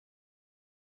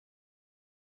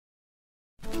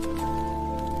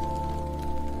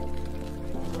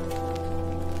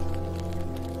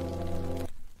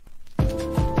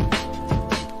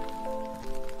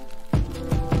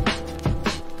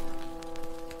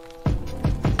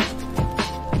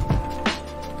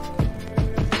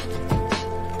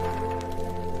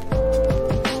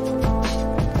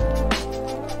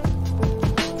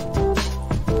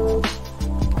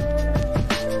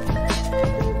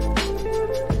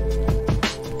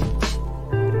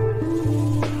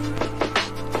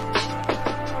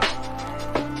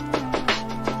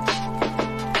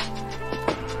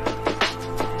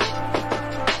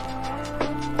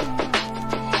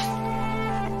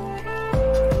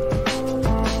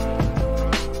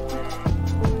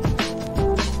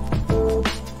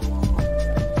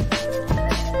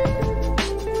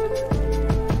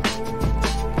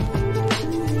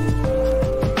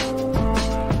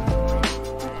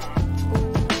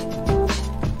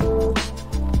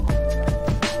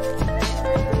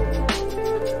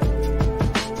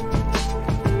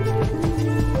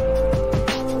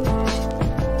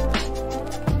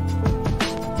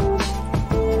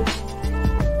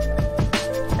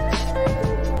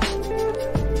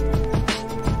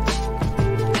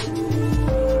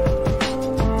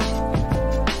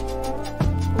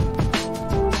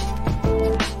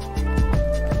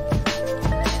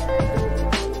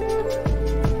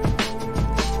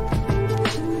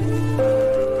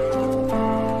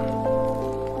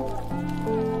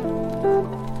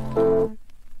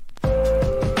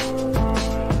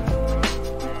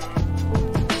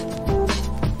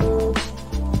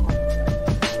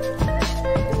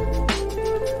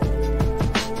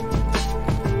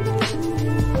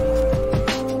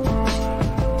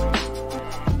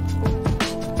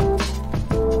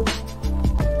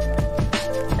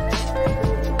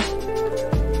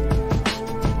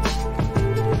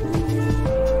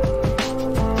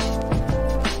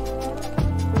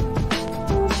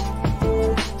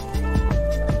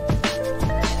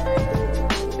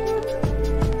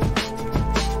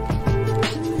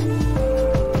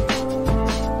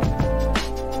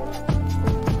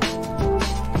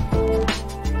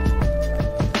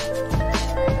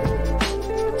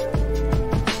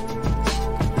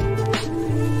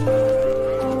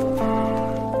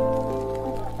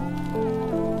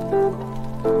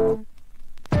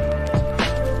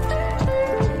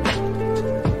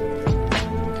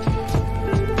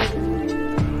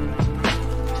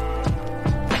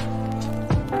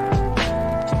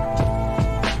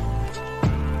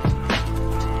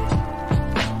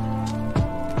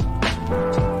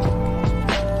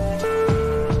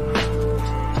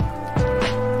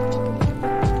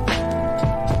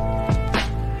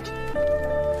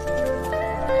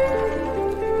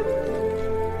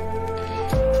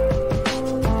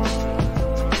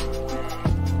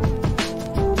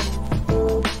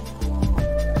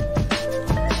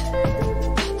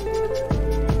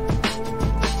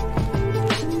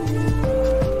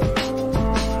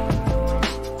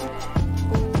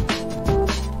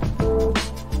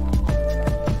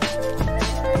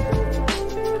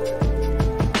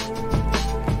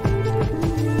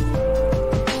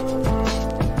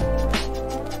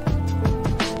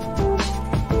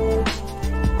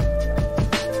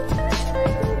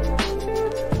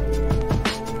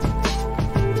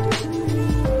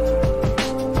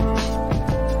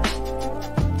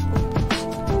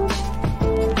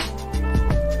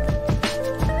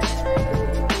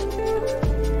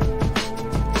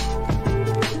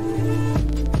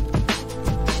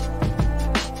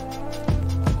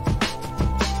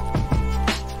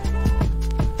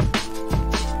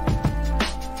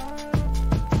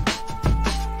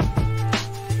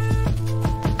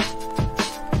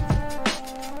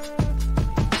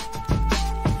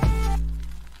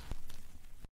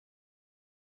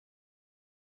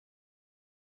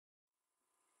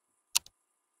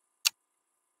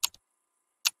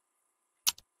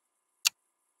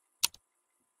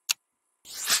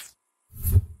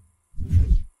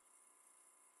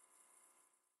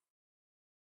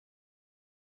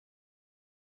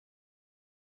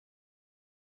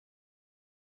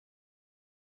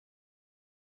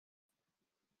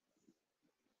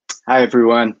Hi,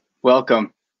 everyone.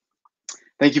 Welcome.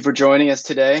 Thank you for joining us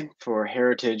today for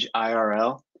Heritage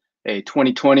IRL, a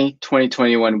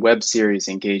 2020-2021 web series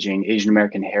engaging Asian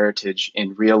American heritage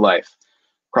in real life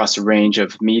across a range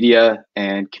of media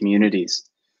and communities.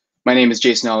 My name is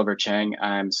Jason Oliver Chang.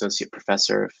 I'm Associate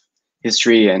Professor of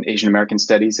History and Asian American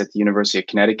Studies at the University of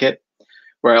Connecticut,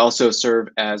 where I also serve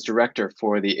as Director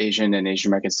for the Asian and Asian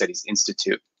American Studies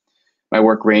Institute. My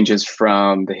work ranges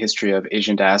from the history of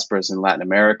Asian diasporas in Latin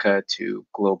America to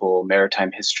global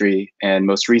maritime history, and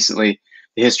most recently,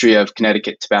 the history of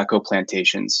Connecticut tobacco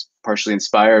plantations, partially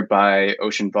inspired by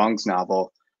Ocean Vuong's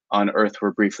novel, On Earth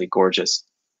We're Briefly Gorgeous,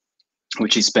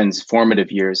 which he spends formative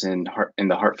years in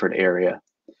the Hartford area.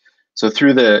 So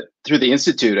through the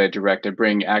Institute I direct, I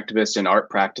bring activist and art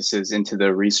practices into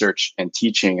the research and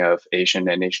teaching of Asian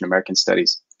and Asian American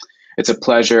studies. It's a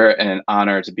pleasure and an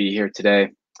honor to be here today.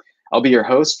 I'll be your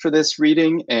host for this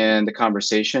reading and the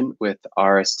conversation with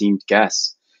our esteemed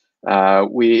guests.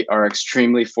 We are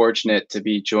extremely fortunate to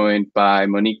be joined by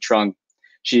Monique Truong.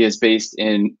 She is based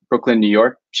in Brooklyn, New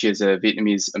York. She is a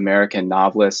Vietnamese American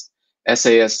novelist,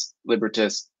 essayist,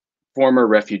 librettist, former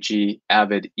refugee,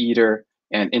 avid eater,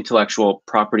 and intellectual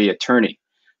property attorney.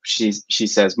 She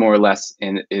says more or less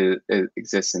it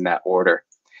exists in that order.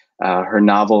 Her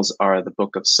novels are The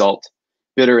Book of Salt,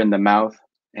 Bitter in the Mouth,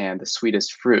 and The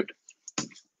Sweetest Fruit.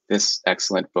 This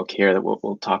excellent book here that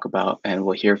we'll talk about and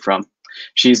we'll hear from.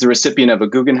 She's the recipient of a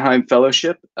Guggenheim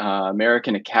Fellowship,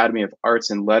 American Academy of Arts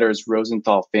and Letters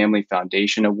Rosenthal Family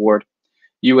Foundation Award,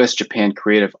 U.S.-Japan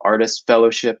Creative Artist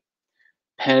Fellowship,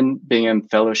 Penn Bingham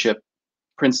Fellowship,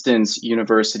 Princeton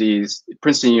University's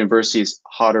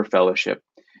Hodder Fellowship,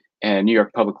 and New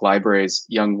York Public Library's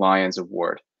Young Lions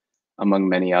Award, among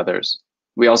many others.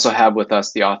 We also have with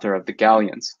us the author of The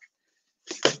Galleons,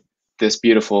 this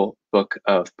beautiful book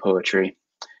of poetry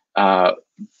by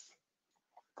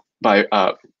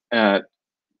the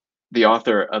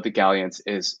author of The Galleons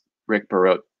is Rick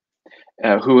Barot,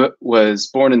 who was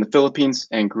born in the Philippines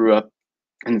and grew up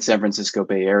in the San Francisco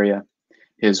Bay Area.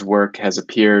 His work has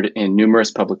appeared in numerous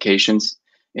publications,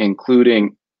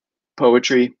 including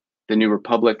Poetry, The New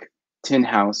Republic, Tin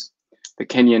House, The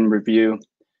Kenyon Review,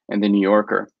 and The New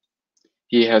Yorker.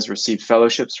 He has received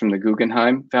fellowships from the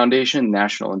Guggenheim Foundation,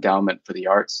 National Endowment for the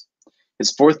Arts.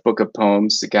 His fourth book of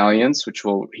poems, The Galleons, which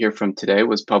we'll hear from today,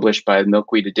 was published by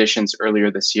Milkweed Editions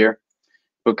earlier this year.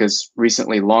 The book is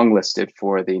recently longlisted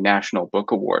for the National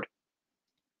Book Award.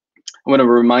 I want to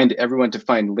remind everyone to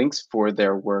find links for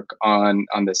their work on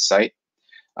this site.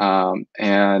 So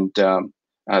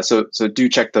do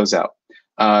check those out.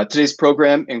 Today's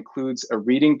program includes a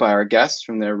reading by our guests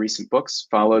from their recent books,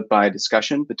 followed by a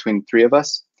discussion between the three of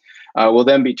us. We'll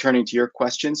then be turning to your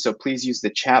questions, so please use the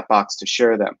chat box to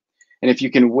share them. And if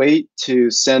you can wait to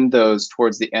send those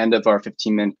towards the end of our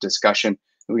 15-minute discussion,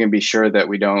 we can be sure that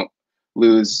we don't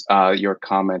lose your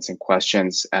comments and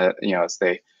questions as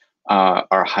they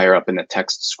are higher up in the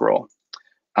text scroll.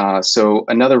 So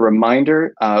another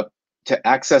reminder, to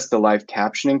access the live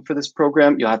captioning for this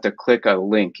program, you'll have to click a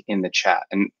link in the chat,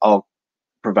 and I'll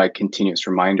provide continuous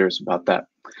reminders about that.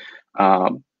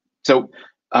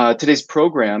 Today's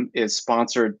program is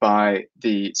sponsored by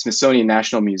the Smithsonian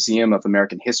National Museum of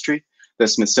American History, the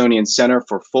Smithsonian Center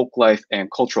for Folklife and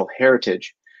Cultural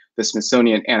Heritage, the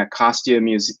Smithsonian Anacostia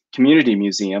Community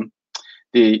Museum,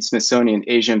 the Smithsonian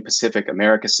Asian Pacific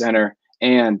America Center,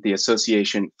 and the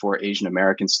Association for Asian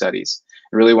American Studies.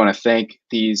 I really want to thank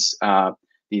these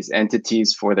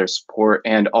entities for their support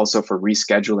and also for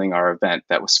rescheduling our event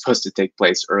that was supposed to take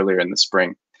place earlier in the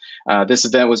spring. This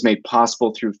event was made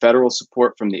possible through federal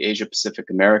support from the Asia Pacific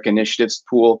America Initiatives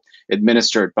Pool,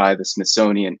 administered by the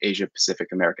Smithsonian Asia Pacific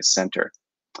America Center.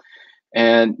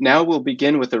 And now we'll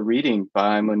begin with a reading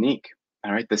by Monique.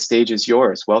 All right, the stage is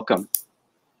yours. Welcome.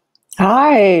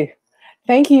 Hi.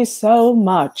 Thank you so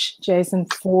much, Jason,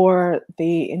 for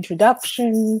the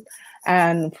introduction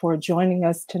and for joining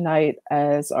us tonight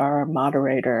as our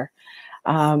moderator.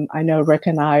 I know Rick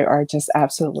and I are just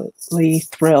absolutely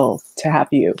thrilled to have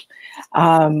you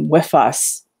with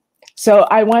us. So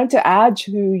I want to add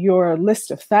to your list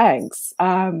of thanks.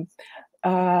 I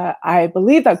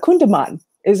believe that Kundaman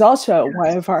is also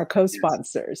one of our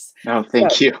co-sponsors. Oh,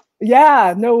 thank you.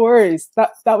 Yeah, no worries.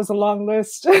 That was a long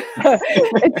list.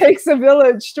 It takes a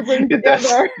village to bring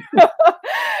together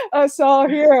us all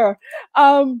here.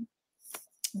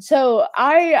 So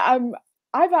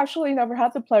I've actually never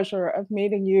had the pleasure of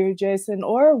meeting you, Jason,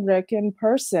 or Rick in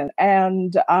person,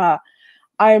 and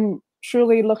I'm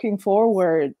truly looking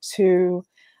forward to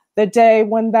the day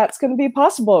when that's going to be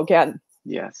possible again.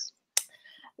 Yes.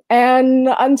 And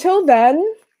until then,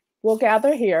 we'll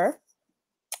gather here.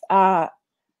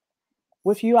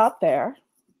 with you out there,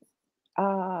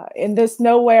 in this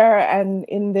nowhere and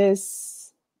in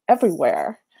this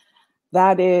everywhere,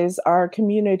 that is our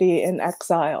community in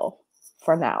exile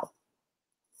for now.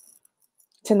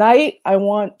 Tonight, I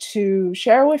want to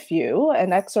share with you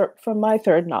an excerpt from my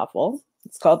third novel.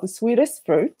 It's called The Sweetest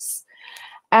Fruits,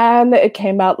 and it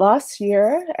came out last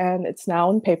year, and it's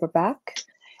now in paperback.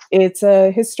 It's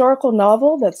a historical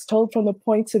novel that's told from the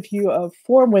points of view of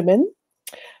 4 women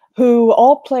who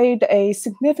all played a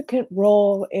significant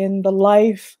role in the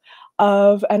life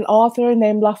of an author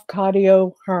named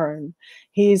Lafcadio Hearn.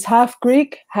 He's half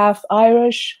Greek, half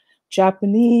Irish,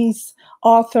 Japanese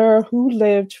author who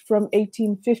lived from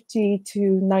 1850 to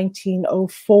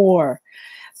 1904.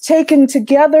 Taken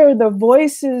together, the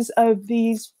voices of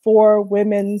these 4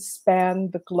 women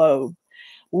span the globe,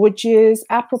 which is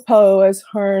apropos as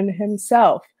Hearn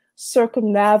himself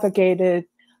circumnavigated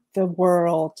the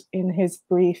world in his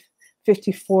brief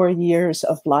 54 years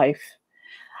of life.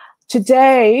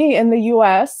 Today in the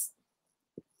US,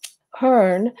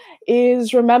 Hearn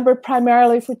is remembered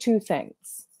primarily for 2 things.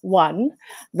 One,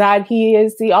 that he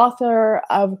is the author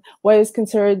of what is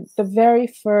considered the very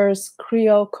first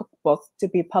Creole cookbook to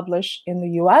be published in the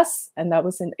US, and that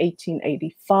was in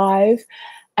 1885.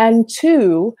 And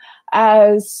 2,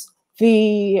 as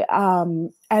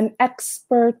an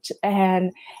expert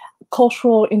and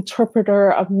cultural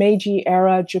interpreter of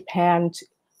Meiji-era Japan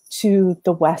to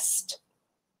the West,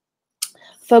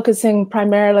 focusing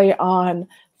primarily on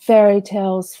fairy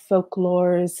tales,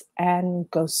 folklores, and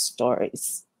ghost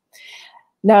stories.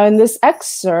 Now, in this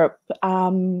excerpt,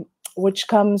 which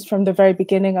comes from the very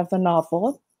beginning of the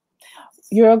novel,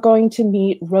 you're going to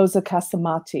meet Rosa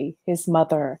Casamati, his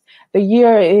mother. The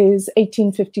year is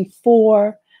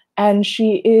 1854, and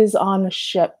she is on a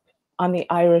ship on the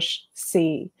Irish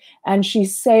Sea, and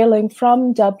she's sailing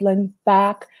from Dublin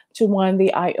back to one of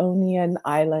the Ionian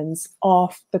Islands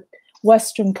off the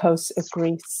western coast of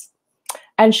Greece.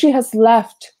 And she has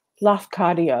left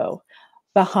Lafcadio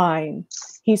behind.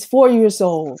 He's 4 years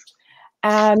old,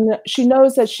 and she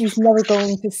knows that she's never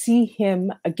going to see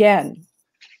him again.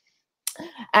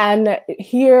 And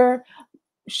here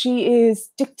she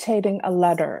is dictating a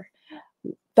letter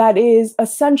that is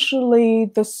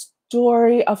essentially the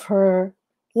story of her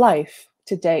life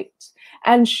to date.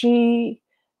 And she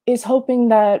is hoping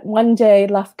that one day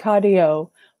Lafcadio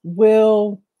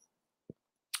will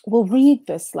read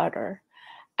this letter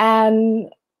and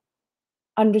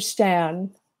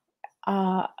understand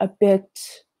a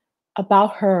bit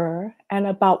about her and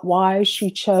about why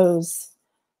she chose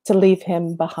to leave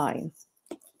him behind.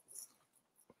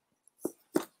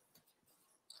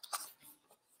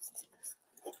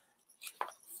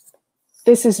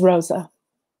 This is Rosa.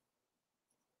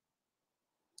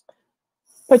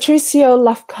 Patricio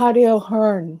Lafcadio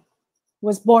Hearn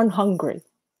was born hungry.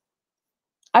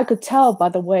 I could tell by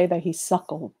the way that he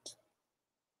suckled.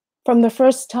 From the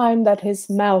first time that his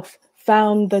mouth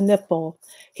found the nipple,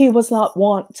 he was not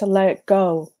wont to let it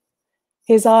go.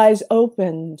 His eyes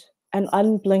opened and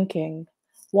unblinking,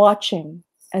 watching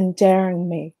and daring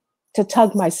me to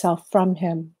tug myself from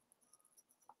him.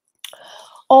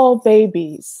 All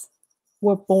babies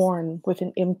were born with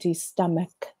an empty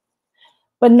stomach,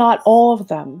 but not all of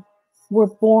them were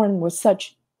born with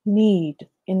such need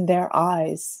in their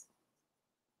eyes.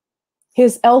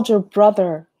 His elder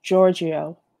brother,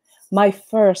 Giorgio, my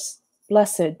first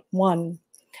blessed one,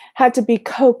 had to be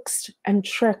coaxed and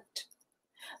tricked.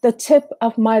 The tip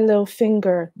of my little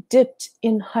finger dipped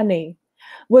in honey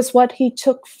was what he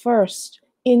took first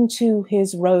into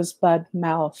his rosebud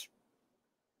mouth.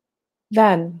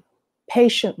 Then,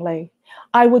 patiently,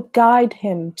 I would guide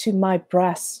him to my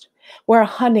breast, where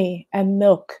honey and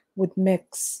milk would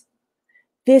mix.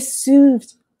 This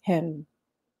soothed him,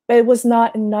 but it was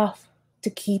not enough to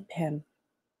keep him.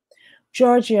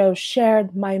 Giorgio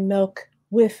shared my milk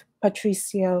with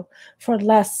Patricio for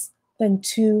less than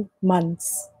 2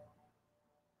 months.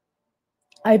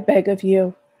 I beg of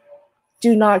you,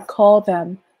 do not call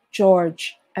them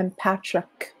George and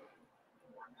Patrick.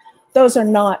 Those are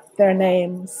not their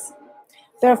names.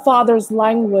 Their father's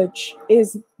language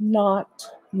is not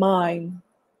mine.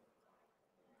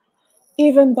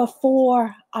 Even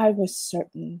before I was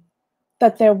certain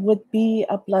that there would be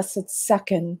a blessed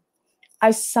second,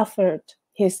 I suffered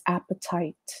his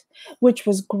appetite, which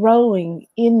was growing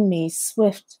in me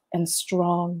swift and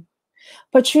strong.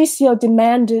 Patricio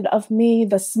demanded of me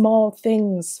the small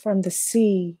things from the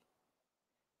sea,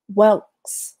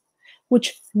 whelks,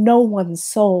 which no one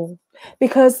sold,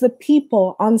 because the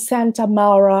people on Santa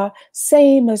Maura,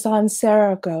 same as on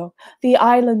Sarago, the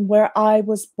island where I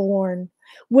was born,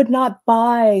 would not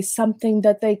buy something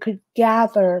that they could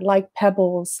gather like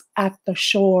pebbles at the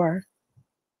shore.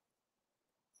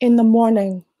 In the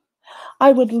morning,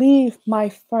 I would leave my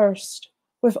first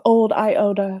with old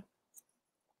Iota,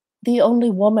 the only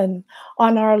woman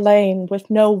on our lane with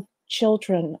no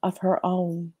children of her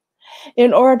own,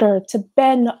 in order to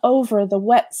bend over the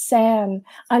wet sand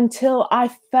until I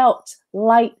felt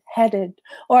lightheaded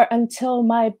or until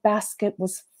my basket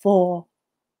was full.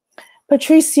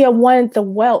 Patricia wanted the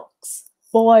whelks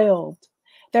boiled,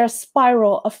 their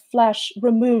spiral of flesh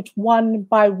removed one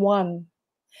by one.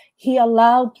 He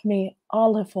allowed me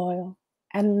olive oil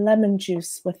and lemon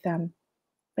juice with them,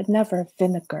 but never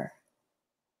vinegar.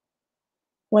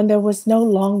 When there was no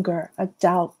longer a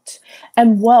doubt,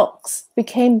 and whelks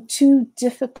became too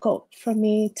difficult for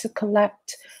me to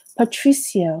collect,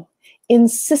 Patricio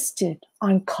insisted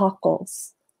on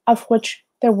cockles, of which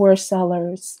there were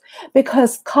sellers,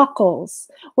 because cockles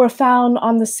were found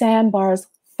on the sandbars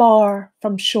far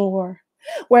from shore,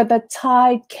 where the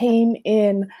tide came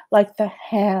in like the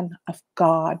hand of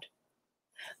God.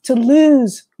 To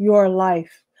lose your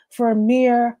life for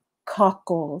mere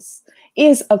cockles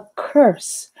is a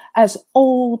curse as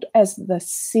old as the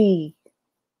sea,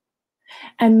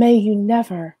 and may you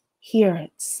never hear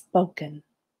it spoken.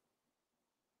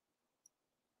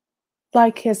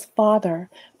 Like his father,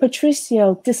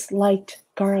 Patricio disliked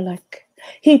garlic.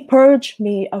 He purged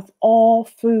me of all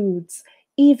foods,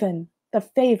 even the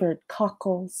favored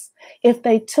cockles, if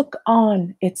they took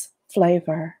on its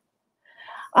flavor.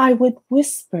 I would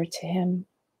whisper to him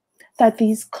that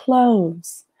these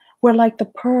cloves were like the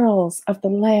pearls of the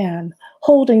land,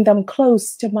 holding them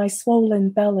close to my swollen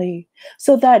belly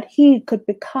so that he could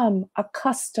become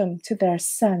accustomed to their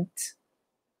scent.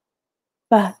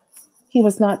 But he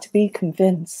was not to be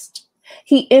convinced.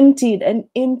 He emptied and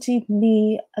emptied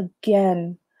me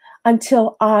again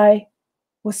until I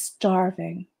was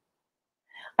starving.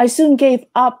 I soon gave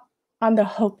up on the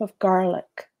hope of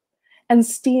garlic and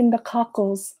steamed the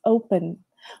cockles open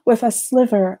with a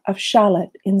sliver of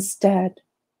shallot instead.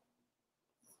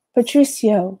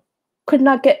 Patricio could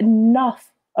not get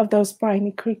enough of those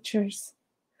briny creatures.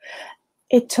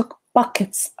 It took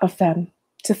buckets of them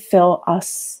to fill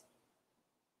us.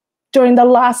 During the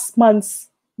last months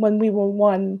when we were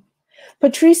one,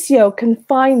 Patricio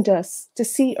confined us to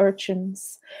sea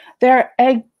urchins, their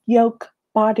egg yolk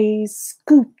bodies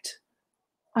scooped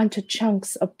onto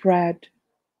chunks of bread.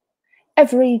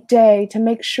 Every day, to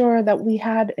make sure that we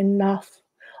had enough,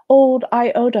 old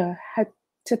Iota had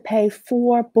to pay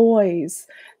 4 boys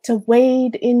to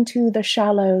wade into the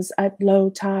shallows at low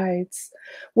tides,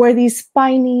 where these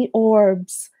spiny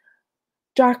orbs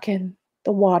darken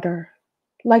the water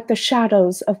like the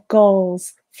shadows of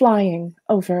gulls flying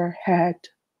overhead.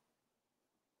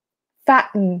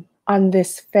 Fatten on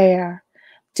this fare,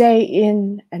 day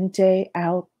in and day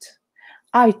out.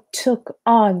 I took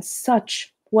on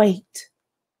such weight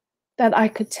that I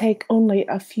could take only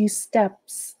a few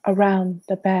steps around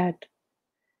the bed,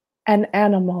 an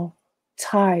animal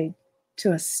tied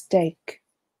to a stake.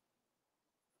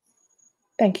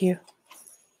 Thank you.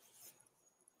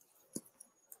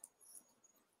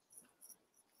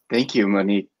 Thank you,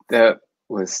 Monique. That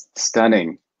was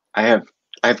stunning. I have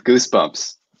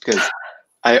goosebumps because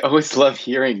I always love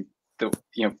hearing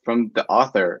from the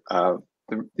author.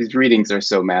 These readings are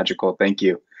so magical. Thank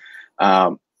you.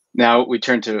 Now we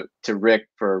turn to Rick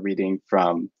for a reading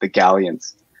from The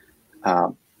Galleons.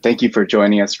 Thank you for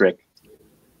joining us, Rick.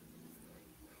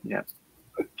 Yeah.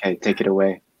 Okay, take it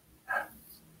away.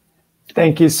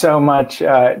 Thank you so much,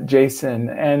 Jason,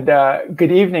 and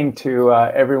good evening to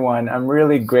everyone. I'm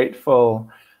really grateful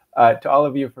to all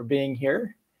of you for being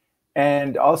here,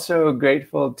 and also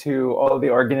grateful to all the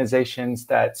organizations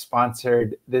that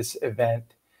sponsored this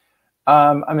event.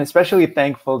 I'm especially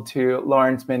thankful to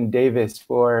Lawrence Min Davis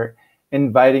for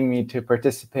inviting me to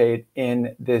participate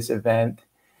in this event.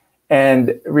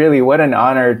 And really, what an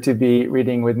honor to be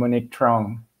reading with Monique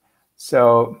Truong.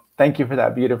 So thank you for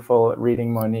that beautiful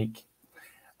reading, Monique.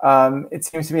 It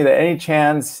seems to me that any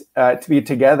chance to be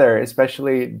together,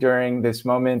 especially during this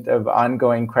moment of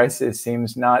ongoing crisis,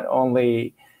 seems not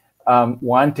only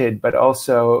wanted, but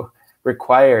also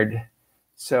required.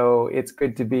 So it's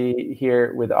good to be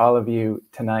here with all of you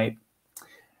tonight.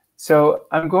 So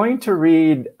I'm going to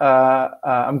read,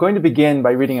 I'm going to begin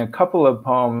by reading a couple of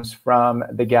poems from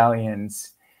The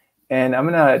Galleons. And I'm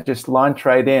gonna just launch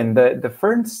right in. The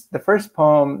first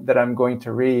poem that I'm going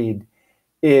to read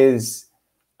is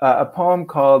a poem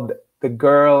called The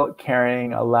Girl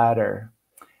Carrying a Ladder.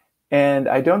 And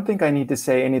I don't think I need to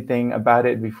say anything about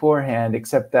it beforehand,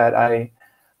 except that I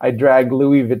drag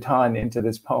Louis Vuitton into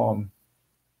this poem.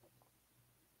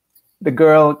 the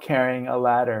girl carrying a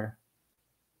ladder.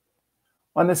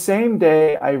 On the same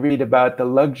day, I read about the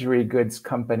luxury goods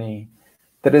company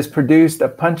that has produced a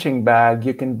punching bag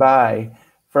you can buy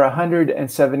for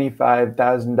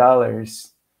 $175,000.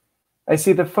 I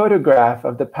see the photograph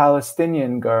of the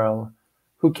Palestinian girl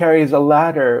who carries a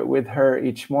ladder with her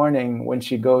each morning when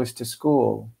she goes to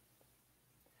school.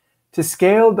 To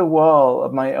scale the wall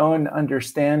of my own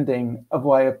understanding of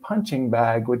why a punching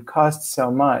bag would cost so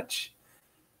much,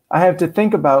 I have to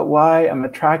think about why I'm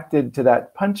attracted to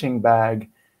that punching bag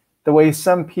the way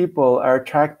some people are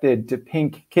attracted to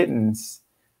pink kittens,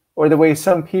 or the way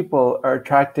some people are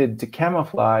attracted to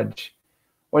camouflage,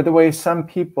 or the way some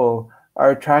people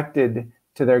are attracted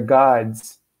to their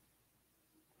gods.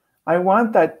 I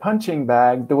want that punching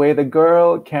bag the way the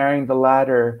girl carrying the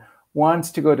ladder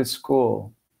wants to go to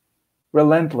school.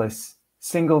 Relentless,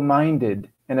 single-minded,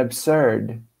 and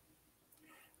absurd.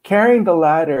 Carrying the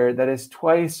ladder that is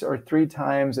twice or three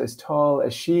times as tall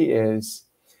as she is,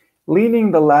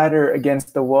 leaning the ladder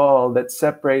against the wall that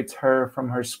separates her from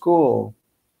her school.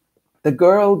 The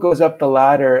girl goes up the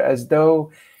ladder as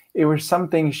though it were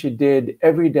something she did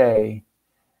every day,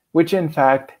 which in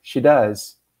fact she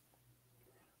does.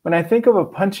 When I think of a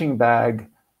punching bag,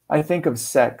 I think of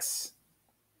sex.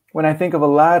 When I think of a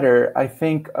ladder, I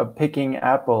think of picking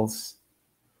apples.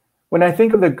 When I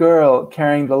think of the girl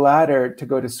carrying the ladder to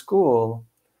go to school,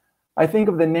 I think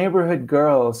of the neighborhood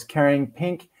girls carrying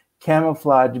pink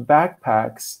camouflage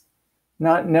backpacks,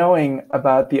 not knowing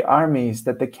about the armies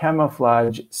that the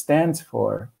camouflage stands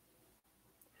for.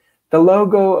 The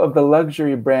logo of the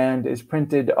luxury brand is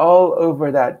printed all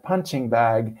over that punching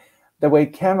bag, the way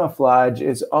camouflage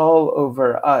is all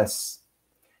over us.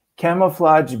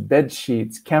 Camouflage bed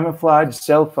sheets, camouflage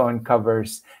cell phone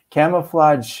covers,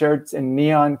 camouflage shirts in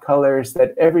neon colors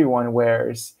that everyone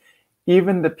wears,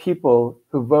 even the people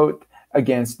who vote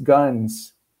against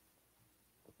guns.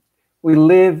 We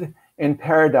live in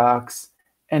paradox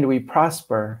and we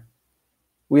prosper.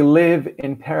 We live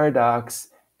in paradox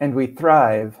and we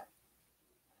thrive.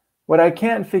 What I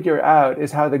can't figure out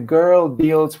is how the girl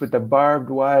deals with the barbed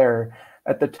wire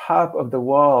at the top of the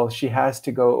wall she has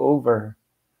to go over,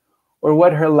 or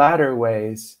what her ladder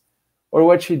weighs, or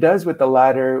what she does with the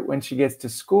ladder when she gets to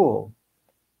school.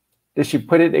 Does she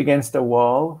put it against a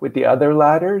wall with the other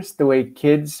ladders, the way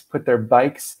kids put their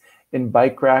bikes in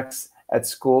bike racks at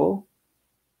school?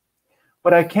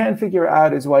 What I can't figure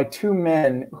out is why two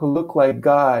men who look like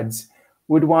gods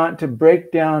would want to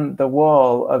break down the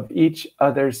wall of each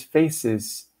other's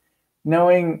faces,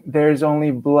 knowing there's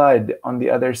only blood on the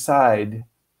other side,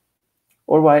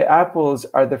 or why apples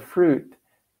are the fruit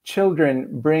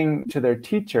children bring to their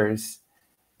teachers,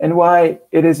 and why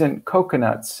it isn't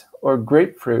coconuts or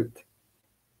grapefruit,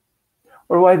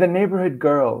 or why the neighborhood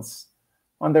girls,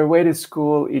 on their way to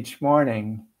school each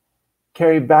morning,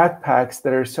 carry backpacks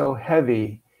that are so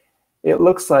heavy, it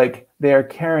looks like they are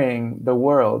carrying the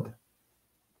world.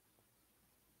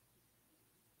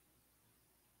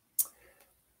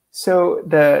 So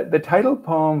the title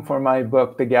poem for my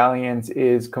book, The Galleons,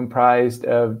 is comprised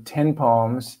of 10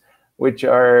 poems, which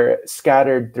are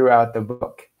scattered throughout the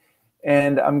book.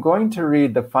 And I'm going to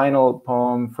read the final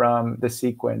poem from the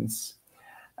sequence.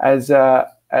 As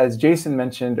Jason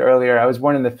mentioned earlier, I was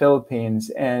born in the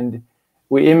Philippines, and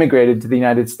we immigrated to the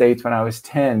United States when I was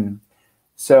 10.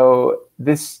 So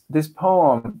this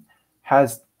poem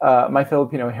has my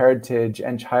Filipino heritage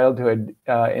and childhood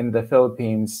in the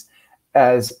Philippines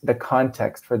as the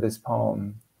context for this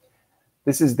poem.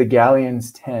 This is The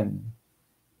Galleons 10.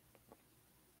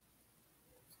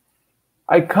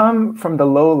 I come from the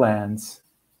lowlands.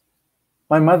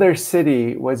 My mother's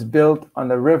city was built on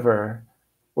the river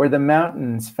where the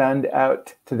mountains fanned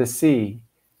out to the sea,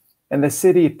 and the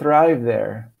city thrived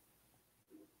there.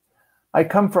 I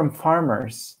come from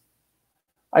farmers.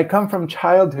 I come from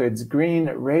childhood's green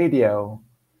radio,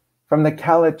 from the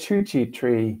calachuchi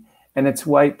tree and its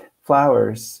white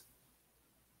flowers.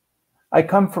 I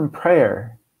come from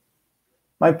prayer.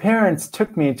 My parents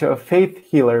took me to a faith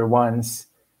healer once,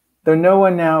 though no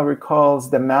one now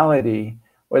recalls the malady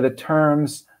or the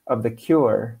terms of the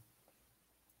cure.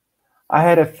 I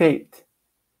had a fate.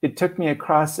 It took me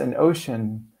across an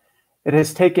ocean. It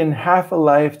has taken half a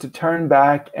life to turn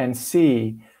back and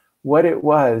see what it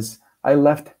was I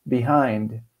left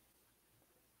behind.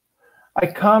 I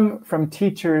come from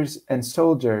teachers and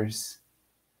soldiers.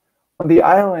 On the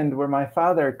island where my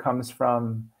father comes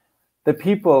from, the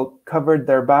people covered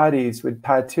their bodies with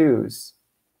tattoos.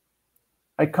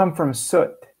 I come from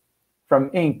soot, from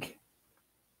ink.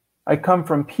 I come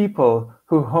from people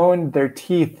who honed their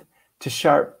teeth to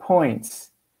sharp points,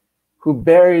 who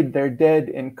buried their dead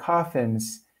in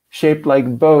coffins shaped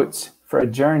like boats for a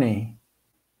journey.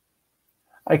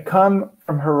 I come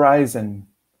from horizon.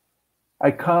 I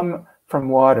come from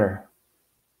water.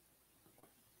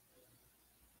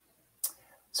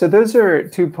 So those are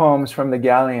two poems from the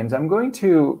Galleons. I'm going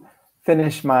to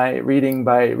finish my reading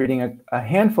by reading a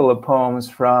handful of poems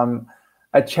from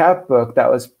a chapbook that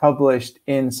was published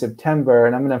in September,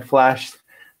 and I'm going to flash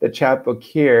the chapbook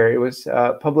here. It was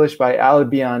published by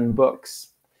Albion Books,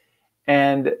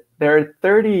 and there are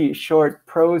 30 short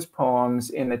prose poems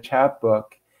in the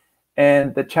chapbook,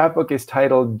 and the chapbook is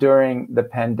titled During the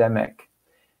Pandemic.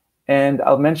 And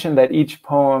I'll mention that each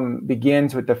poem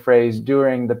begins with the phrase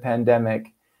during the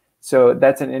pandemic. So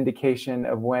that's an indication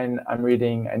of when I'm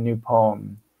reading a new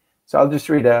poem. So I'll just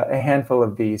read a handful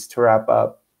of these to wrap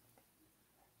up.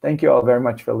 Thank you all very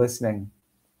much for listening.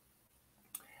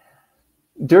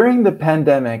 During the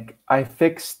pandemic, I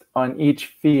fixed on each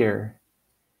fear.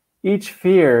 Each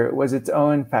fear was its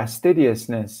own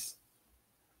fastidiousness.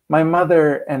 My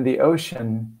mother and the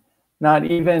ocean, not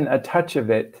even a touch of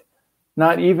it,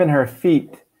 not even her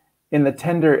feet in the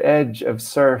tender edge of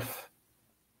surf.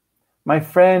 My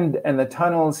friend and the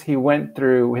tunnels he went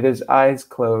through with his eyes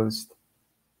closed.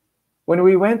 When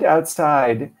we went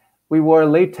outside, we wore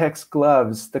latex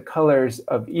gloves the colors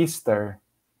of Easter.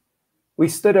 We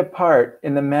stood apart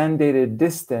in the mandated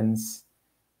distance,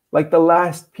 like the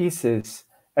last pieces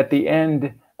at the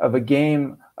end of a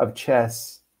game of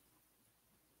chess.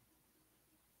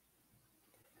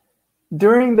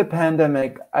 During the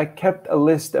pandemic, I kept a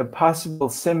list of possible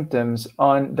symptoms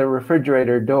on the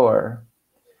refrigerator door.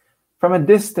 From a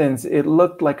distance, it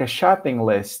looked like a shopping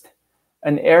list,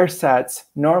 an ersatz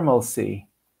normalcy.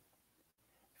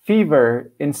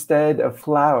 Fever instead of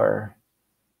flour,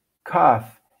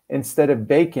 cough instead of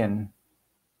bacon,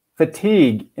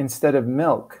 fatigue instead of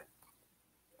milk.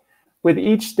 With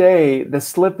each day, the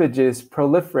slippages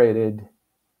proliferated.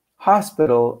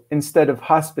 Hospital instead of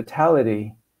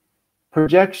hospitality,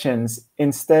 projections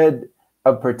instead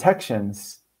of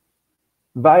protections,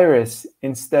 virus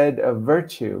instead of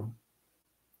virtue.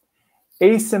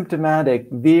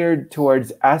 Asymptomatic veered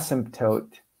towards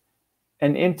asymptote,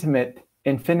 an intimate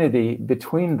infinity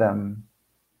between them.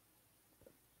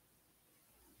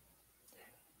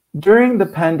 During the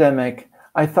pandemic,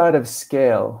 I thought of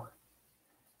scale.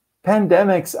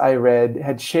 Pandemics, I read,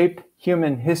 had shaped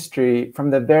human history from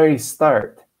the very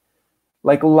start,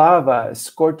 like lava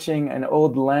scorching an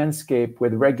old landscape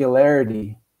with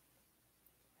regularity.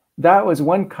 That was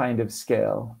one kind of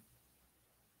scale.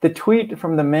 The tweet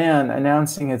from the man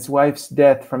announcing his wife's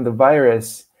death from the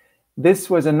virus, this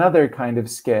was another kind of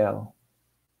scale.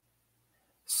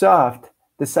 Soft,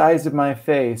 the size of my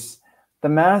face, the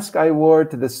mask I wore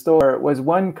to the store was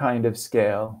one kind of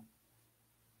scale.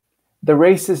 The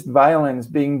racist violence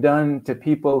being done to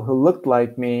people who looked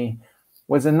like me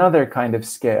was another kind of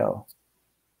scale.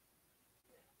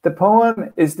 The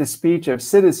poem is the speech of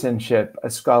citizenship, a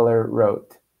scholar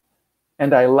wrote,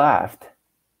 and I laughed.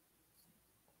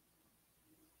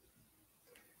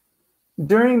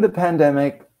 During the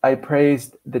pandemic, I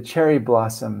praised the cherry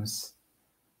blossoms.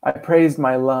 I praised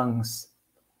my lungs.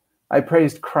 I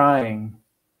praised crying.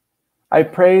 I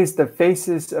praised the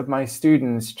faces of my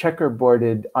students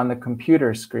checkerboarded on the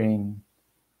computer screen.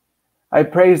 I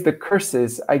praised the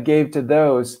curses I gave to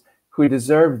those who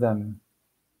deserved them.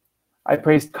 I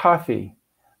praised coffee.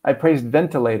 I praised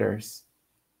ventilators.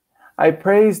 I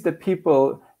praised the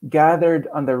people gathered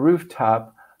on the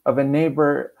rooftop of a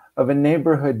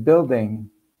neighborhood building,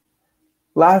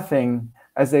 laughing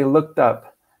as they looked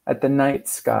up at the night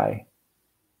sky.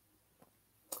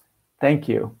 Thank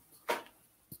you.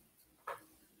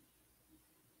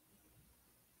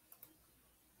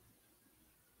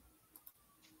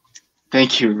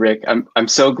 Thank you, Rick. I'm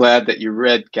so glad that you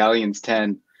read Galleons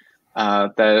 10.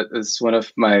 That is one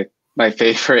of my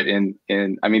favorite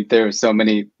I mean, there are so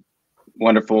many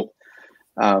wonderful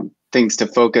things to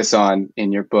focus on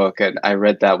in your book, and I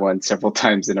read that one several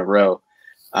times in a row.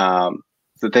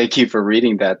 So thank you for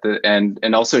reading that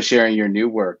and also sharing your new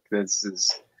work. This is,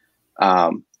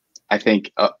 I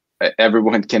think,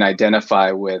 everyone can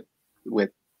identify with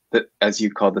the, as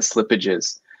you call, the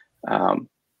slippages.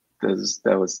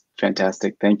 That was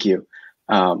fantastic. Thank you.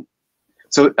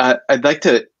 So I'd like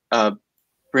to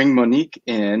bring Monique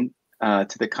in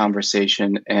to the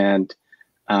conversation, and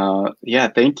yeah,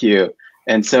 thank you.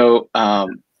 And so I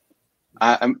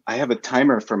have a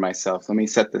timer for myself. Let me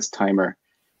set this timer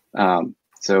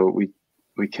so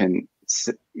we can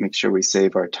make sure we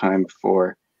save our time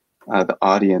for the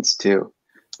audience too.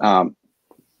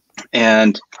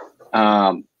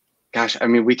 Gosh, I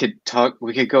mean, we could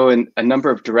go in a number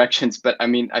of directions, but I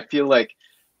mean, I feel like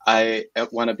I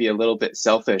want to be a little bit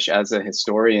selfish as a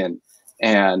historian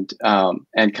and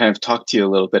kind of talk to you a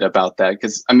little bit about that,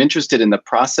 because I'm interested in the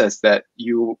process that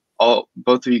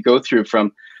both of you go through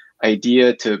from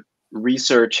idea to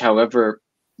research. However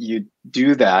you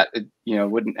do that, it,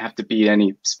 wouldn't have to be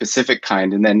any specific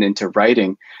kind, and then into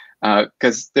writing,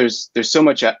 because there's so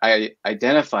much I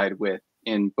identified with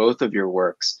in both of your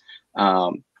works,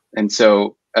 and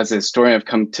so as a historian, I've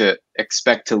come to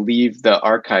expect to leave the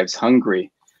archives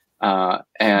hungry,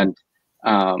 and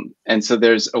so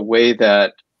there's a way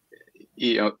that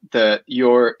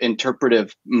your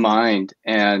interpretive mind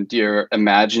and your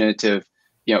imaginative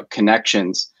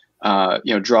connections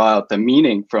draw out the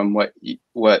meaning from what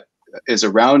is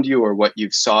around you or what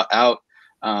you've sought out,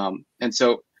 and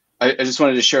so I just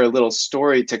wanted to share a little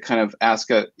story to kind of ask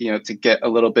to get a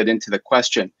little bit into the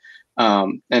question.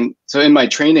 And so in my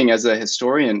training as a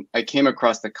historian, I came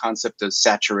across the concept of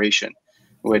saturation,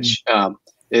 which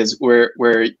is where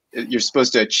you're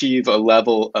supposed to achieve a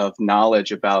level of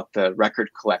knowledge about the record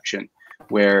collection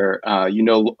where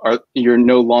you're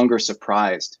no longer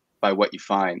surprised by what you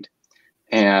find.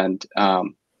 And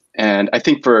I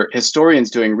think for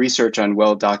historians doing research on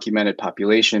well-documented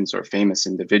populations or famous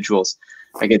individuals,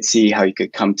 I could see how you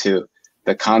could come to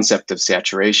the concept of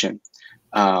saturation.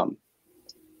 I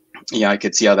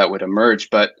could see how that would emerge,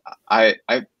 but I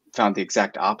found the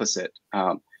exact opposite.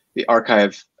 The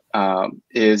archive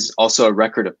is also a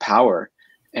record of power,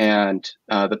 and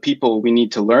the people we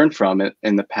need to learn from it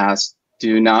in the past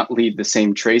do not leave the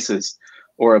same traces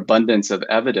or abundance of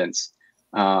evidence.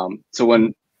 So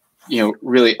one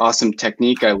really awesome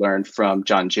technique I learned from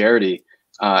John Jarity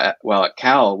while at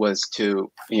Cal was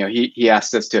to, he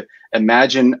asked us to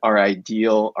imagine our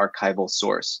ideal archival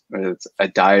source, whether it's a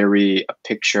diary, a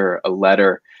picture, a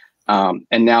letter, and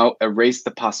now erase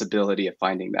the possibility of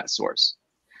finding that source.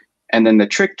 And then the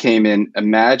trick came in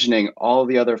imagining all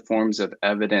the other forms of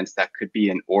evidence that could be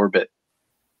in orbit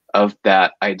of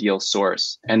that ideal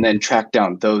source, and then track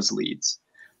down those leads.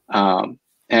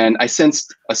 And I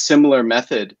sensed a similar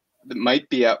method that might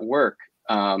be at work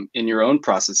in your own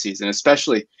processes, and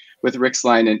especially with Rick's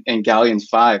line and Galleons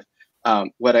 5.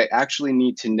 What I actually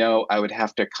need to know, I would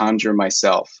have to conjure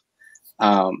myself.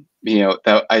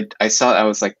 That I saw, I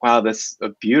was like, wow, that's a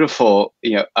beautiful,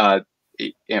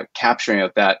 capturing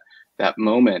of that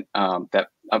moment. That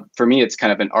for me, it's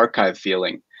kind of an archive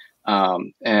feeling.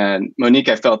 And Monique,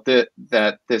 I felt that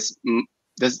this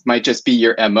might just be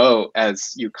your MO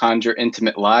as you conjure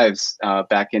intimate lives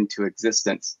back into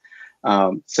existence.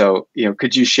 So,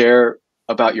 could you share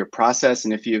about your process,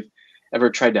 and if you've ever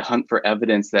tried to hunt for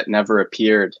evidence that never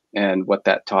appeared and what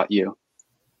that taught you?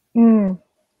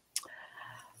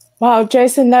 Wow,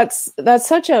 Jason, that's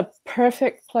such a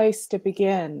perfect place to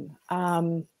begin,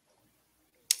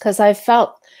 because I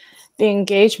felt the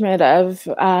engagement of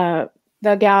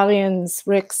the Galleons,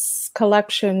 Rick's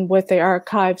collection with the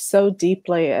archive so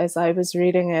deeply as I was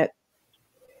reading it.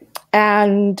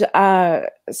 And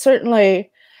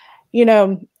certainly,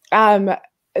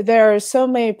 there are so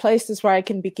many places where I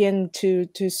can begin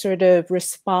to sort of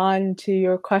respond to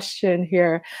your question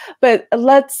here. But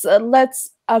let's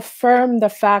affirm the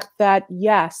fact that,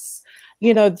 yes,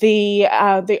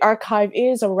 the archive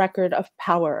is a record of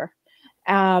power.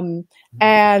 And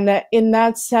in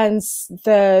that sense,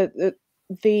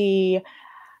 the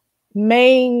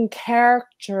main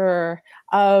character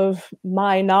of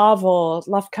my novel,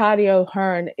 Lafcadio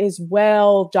Hearn, is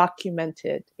well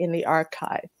documented in the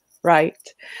archive, right?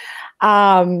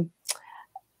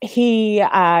 He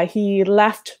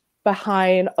left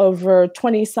behind over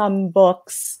 20-some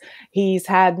books. He's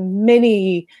had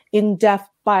many in-depth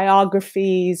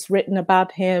biographies written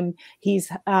about him. He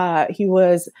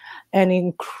was an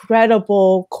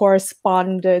incredible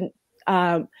correspondent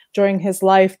during his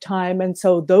lifetime, and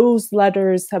so those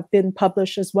letters have been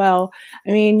published as well.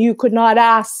 I mean, you could not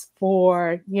ask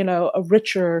for, a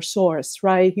richer source,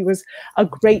 right? He was a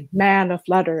great man of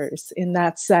letters in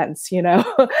that sense,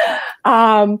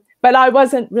 but I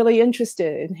wasn't really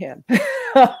interested in him.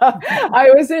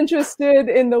 I was interested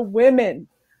in the women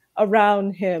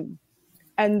around him,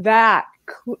 and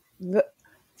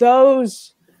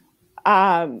those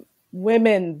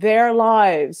women, their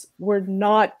lives were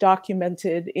not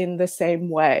documented in the same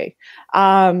way.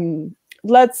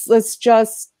 Let's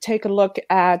just take a look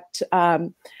at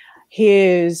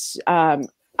his.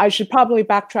 I should probably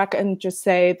backtrack and just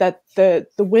say that the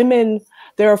women,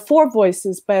 there are 4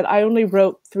 voices, but I only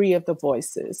wrote 3 of the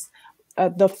voices.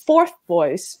 The 4th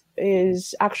voice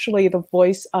is actually the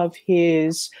voice of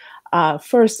his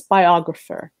first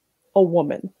biographer, a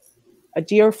woman, a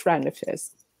dear friend of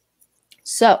his.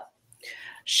 So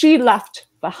she left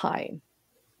behind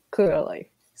clearly,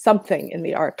 something in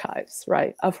the archives,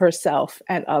 right, of herself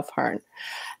and of Hearn.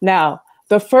 Now,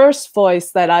 the first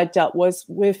voice that I dealt was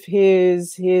with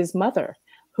his mother,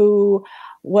 who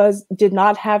did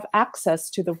not have access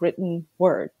to the written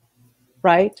word,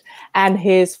 right? And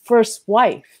his first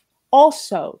wife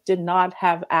also did not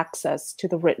have access to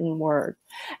the written word.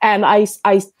 And I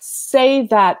say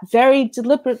that very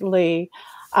deliberately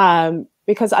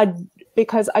because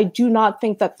I do not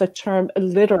think that the term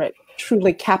illiterate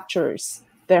truly captures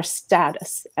their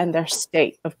status and their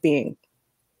state of being.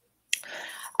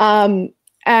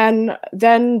 And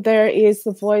then there is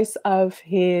the voice of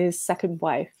his second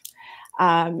wife.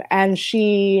 And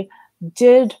she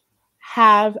did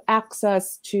have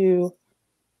access to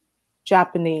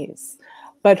Japanese,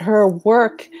 but her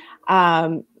work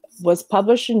was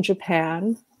published in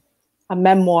Japan, a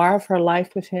memoir of her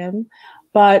life with him,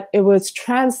 but it was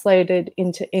translated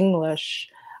into English,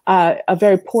 a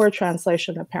very poor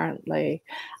translation, apparently.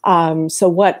 So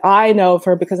what I know of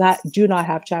her, because I do not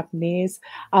have Japanese,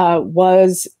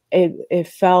 was it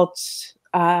felt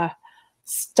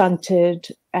stunted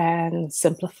and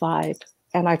simplified.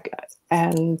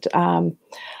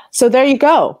 So there you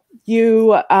go.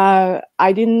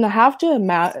 I didn't have to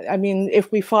imagine. I mean,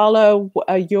 if we follow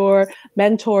your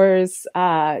mentor's,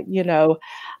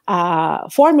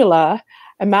 formula,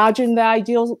 imagine the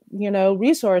ideal,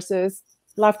 resources.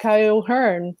 Lafcadio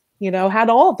Hearn, had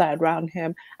all that around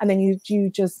him, and then you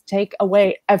just take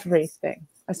away everything,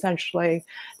 essentially,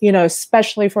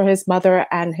 especially for his mother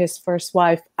and his first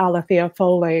wife, Alethea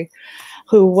Foley,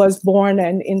 who was born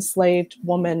an enslaved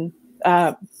woman.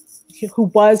 So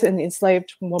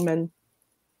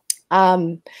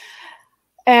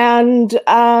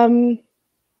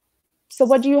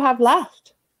what do you have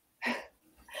left?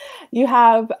 You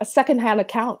have a secondhand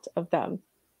account of them,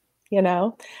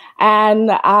 and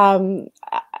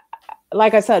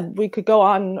like I said, I could go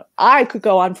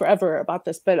on forever about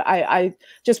this, but I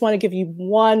just want to give you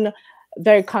one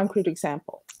very concrete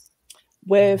example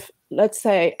with, let's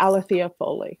say, Alethea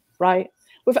Foley, right?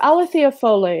 With Alethea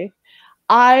Foley,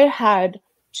 I had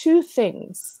two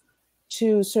things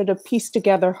to sort of piece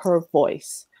together her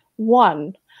voice.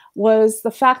 One was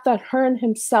the fact that Hearn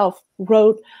himself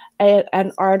wrote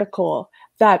an article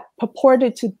that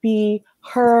purported to be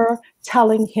her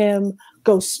telling him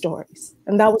ghost stories.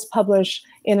 And that was published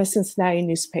in a Cincinnati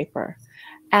newspaper.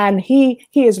 And he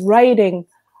is writing,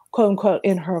 quote unquote,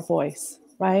 in her voice,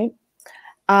 right?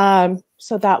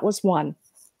 So that was one.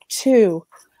 Two,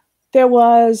 there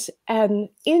was an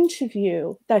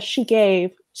interview that she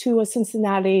gave to a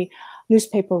Cincinnati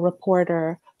newspaper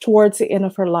reporter towards the end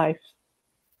of her life.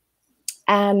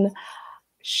 And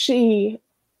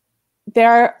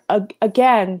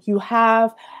again, you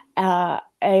have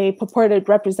a purported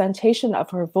representation of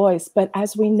her voice. But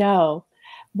as we know,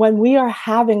 when we are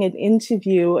having an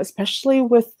interview, especially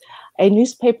with a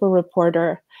newspaper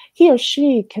reporter, he or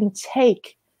she can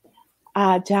take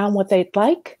down what they'd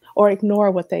like or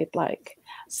ignore what they'd like.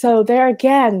 So there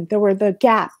again, there were the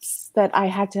gaps that I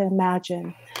had to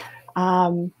imagine.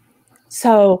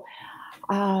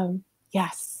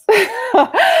 Yes.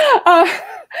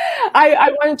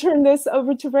 I want to turn this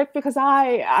over to Rick because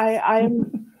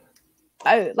I'm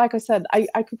like I said,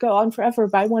 I could go on forever,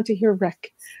 but I want to hear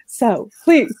Rick. So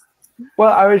please.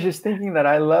 Well, I was just thinking that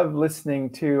I love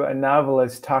listening to a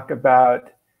novelist talk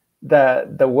about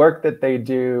the work that they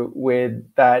do with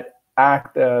that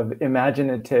act of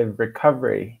imaginative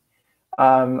recovery.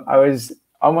 I was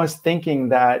almost thinking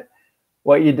that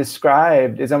what you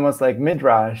described is almost like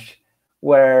midrash,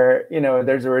 where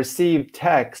there's a received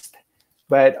text,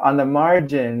 but on the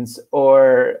margins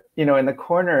or in the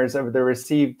corners of the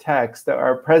received text, there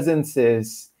are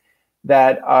presences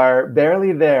that are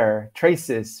barely there,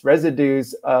 traces,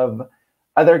 residues of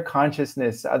other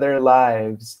consciousness, other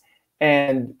lives.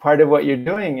 And part of what you're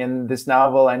doing in this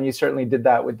novel, and you certainly did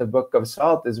that with the Book of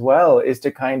Salt as well, is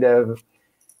to kind of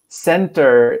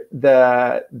center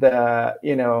the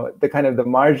kind of the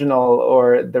marginal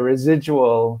or the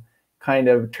residual kind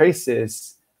of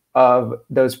traces of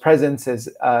those presences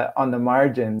on the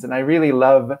margins. And I really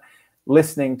love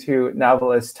listening to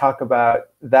novelists talk about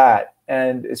that.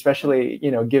 And especially,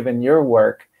 given your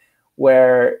work,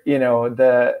 where,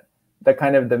 the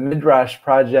kind of the Midrash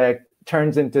project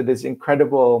turns into this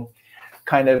incredible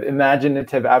kind of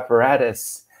imaginative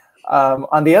apparatus.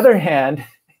 On the other hand,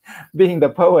 being the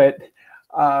poet,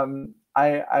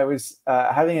 I was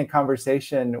having a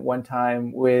conversation one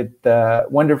time with the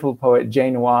wonderful poet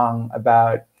Jane Wong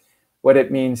about what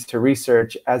it means to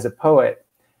research as a poet.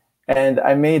 And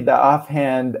I made the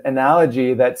offhand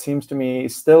analogy that seems to me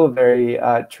still very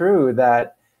true,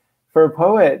 that for a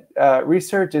poet,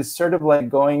 research is sort of like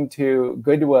going to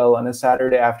Goodwill on a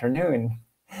Saturday afternoon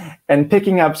and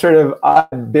picking up sort of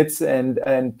odd bits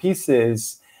and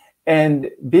pieces and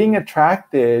being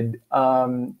attracted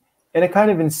in a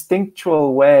kind of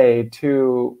instinctual way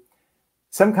to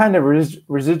some kind of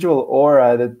residual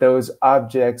aura that those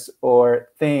objects or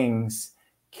things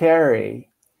carry.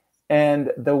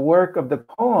 And the work of the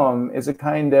poem is a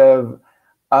kind of,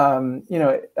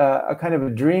 a kind of a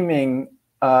dreaming,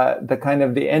 the kind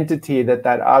of the entity that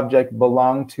that object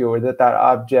belonged to, or that that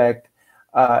object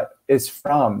is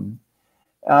from.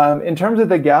 In terms of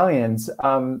the galleons,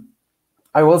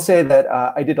 I will say that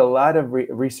I did a lot of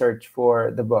research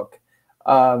for the book.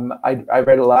 I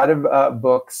read a lot of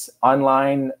books,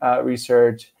 online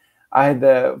research. I had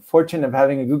the fortune of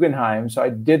having a Guggenheim, so I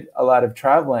did a lot of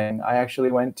traveling. I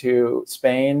actually went to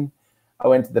Spain. I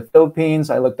went to the Philippines.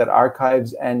 I looked at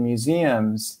archives and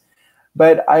museums.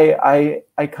 But I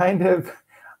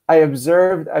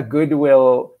observed a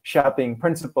Goodwill shopping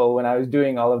principle when I was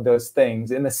doing all of those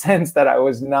things, in the sense that I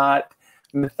was not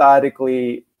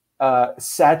methodically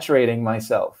saturating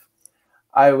myself.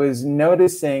 I was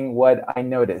noticing what I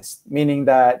noticed, meaning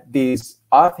that these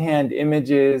offhand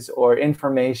images or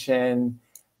information,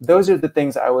 those are the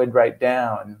things I would write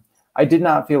down. I did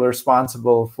not feel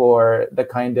responsible for the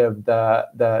kind of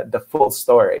the full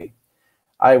story.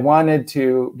 I wanted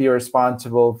to be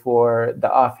responsible for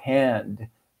the offhand,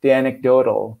 the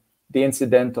anecdotal, the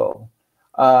incidental.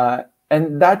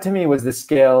 And that to me was the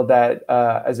scale that,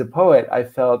 as a poet, I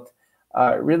felt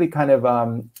really kind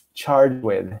of charged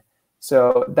with.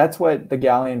 So that's what the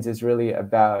Galleons is really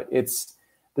about.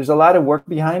 There's a lot of work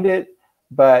behind it,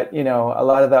 but a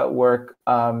lot of that work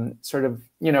sort of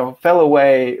fell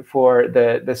away for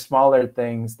the smaller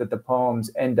things that the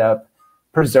poems end up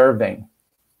preserving.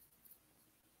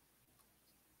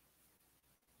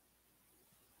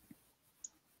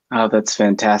 Oh, that's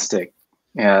fantastic.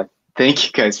 Yeah, thank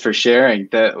you guys for sharing.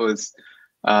 That's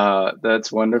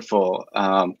wonderful.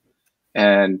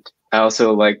 And I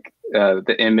also like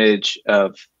the image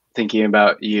of thinking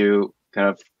about you kind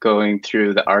of going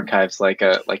through the archives like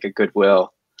a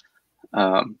Goodwill.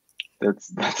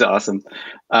 That's awesome.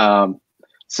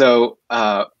 So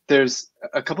there's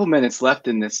a couple minutes left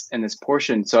in this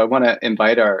portion, so I want to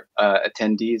invite our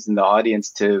attendees in the audience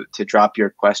to drop your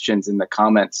questions in the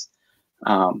comments.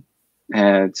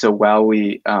 And so while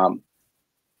we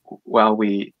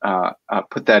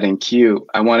put that in queue,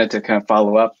 I wanted to kind of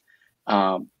follow up.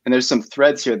 And there's some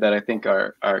threads here that I think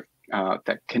are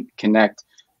that connect.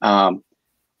 I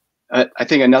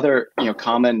think another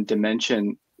common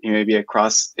dimension maybe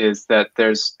across is that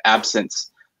there's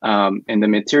absence in the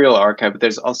material archive, but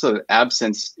there's also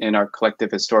absence in our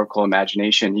collective historical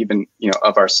imagination, even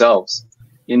of ourselves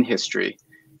in history.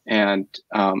 And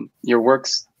your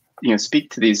works speak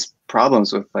to these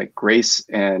problems with like grace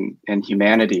and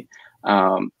humanity.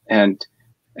 And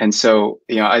so,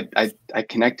 I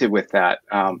connected with that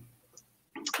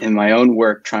in my own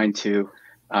work, trying to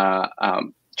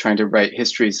write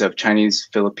histories of Chinese,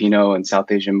 Filipino, and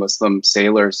South Asian Muslim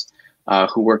sailors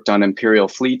who worked on imperial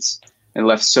fleets and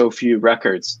left so few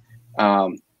records.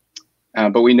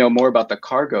 But we know more about the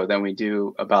cargo than we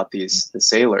do about the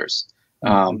sailors.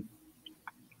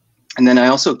 And then I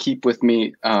also keep with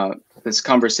me this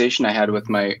conversation I had with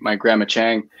my grandma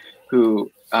Chang, who,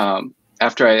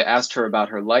 after I asked her about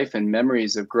her life and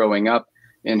memories of growing up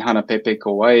in Hanapepe,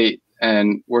 Kauai,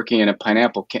 and working in a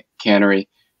pineapple cannery,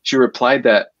 she replied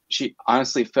that she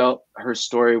honestly felt her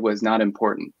story was not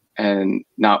important and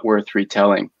not worth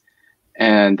retelling,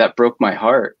 and that broke my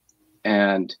heart.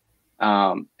 And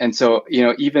so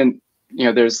even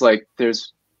there's the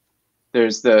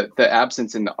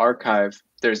absence in the archive,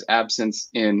 there's absence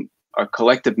in our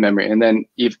collective memory, and then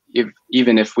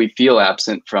even if we feel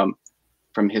absent from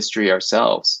history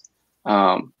ourselves,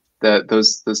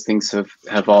 those things have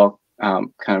all kind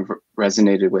of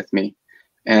resonated with me.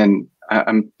 And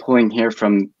I'm pulling here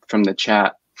from the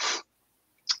chat.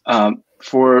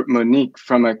 For Monique,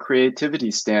 from a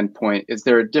creativity standpoint, is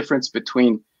there a difference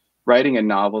between writing a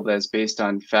novel that is based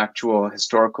on factual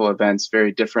historical events,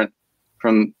 very different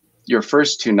from your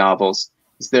first two novels?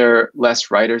 Is there less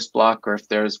writer's block, or if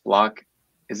there's block,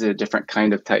 is it a different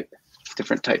type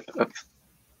of?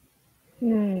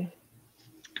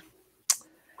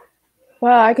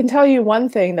 Well, I can tell you one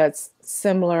thing that's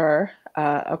similar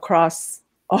across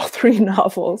all three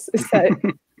novels is that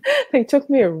they took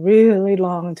me a really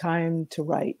long time to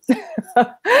write.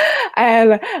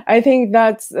 And I think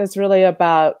that's really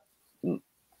about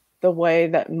the way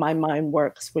that my mind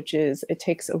works, which is it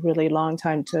takes a really long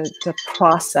time to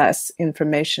process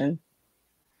information.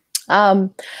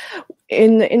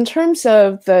 in terms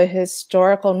of the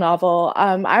historical novel,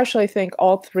 I actually think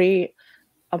all three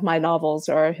of my novels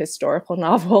are historical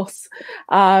novels,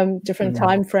 different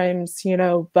time frames, you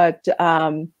know. But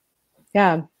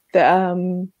yeah,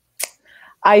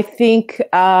 I think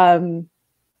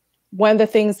one of the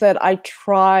things that I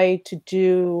try to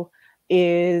do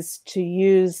is to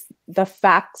use the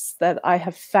facts that I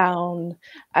have found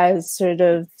as sort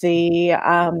of the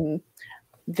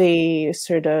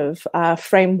sort of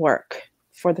framework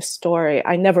for the story.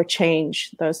 I never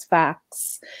change those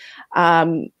facts.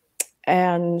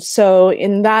 And so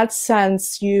in that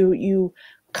sense, you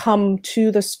come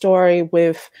to the story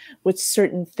with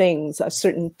certain things,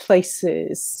 certain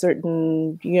places,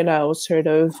 certain, you know, sort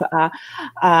of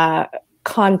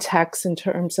context in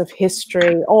terms of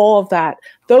history, all of that.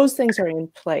 Those things are in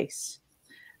place.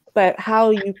 But how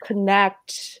you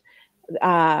connect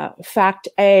fact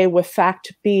A with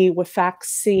fact B with fact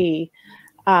C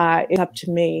is up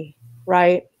to me,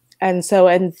 right? And so,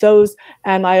 and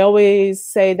I always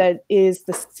say that is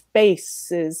the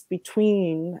spaces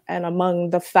between and among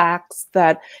the facts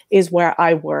that is where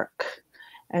I work.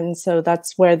 And so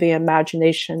that's where the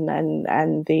imagination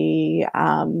and the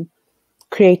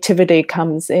creativity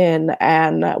comes in.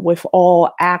 And with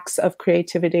all acts of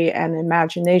creativity and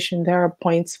imagination, there are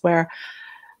points where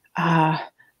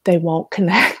they won't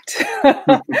connect,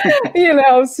 you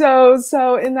know.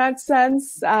 So in that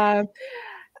sense,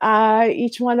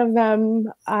 each one of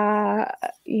them,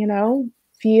 you know,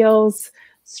 feels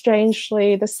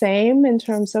strangely the same in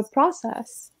terms of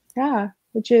process. Yeah,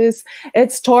 which is,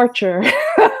 it's torture,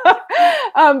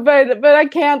 but I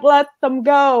can't let them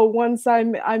go once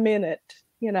I'm in it,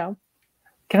 you know.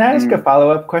 Can I ask a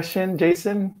follow-up question,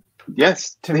 Jason?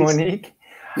 Yes, to please. Monique.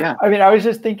 Yeah. I mean, I was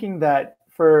just thinking that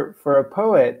for a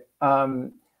poet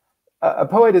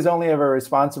is only ever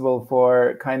responsible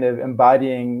for kind of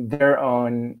embodying their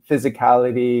own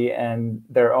physicality and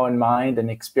their own mind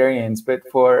and experience. But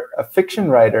for a fiction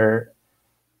writer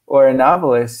or a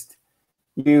novelist,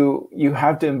 you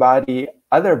have to embody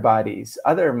other bodies,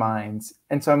 other minds.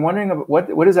 And so I'm wondering,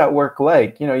 what does that work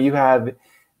like? You know, you have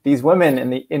these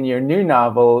women in your new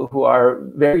novel who are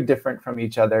very different from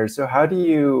each other. So how do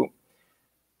you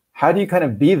kind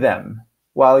of be them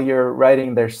while you're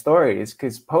writing their stories?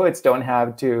 Because poets don't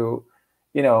have to,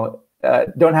 you know,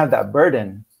 don't have that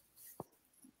burden.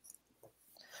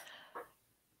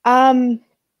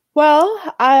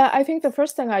 Well, I think the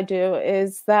first thing I do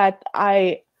is that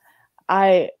I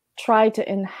try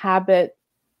to inhabit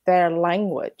their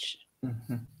language.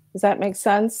 Mm-hmm. Does that make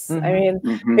sense? Mm-hmm. I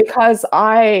mean, because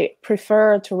I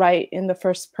prefer to write in the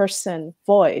first person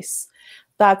voice,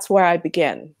 that's where I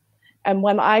begin. And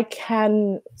when I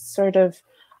can sort of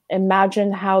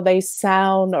imagine how they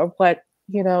sound, or what,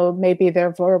 you know, maybe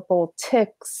their verbal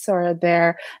tics, or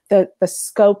the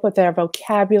scope of their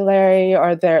vocabulary,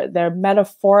 or their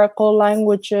metaphorical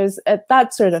languages,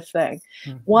 that sort of thing.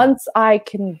 Mm-hmm. Once I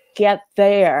can get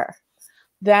there,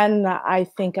 then I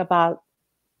think about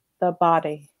the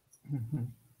body. Mm-hmm.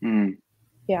 Mm.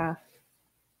 Yeah,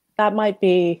 that might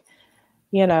be,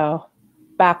 you know,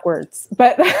 backwards,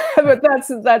 but but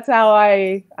that's how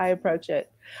I approach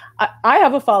it. I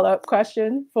have a follow-up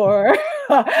question for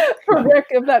Rick,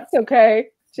 if that's okay.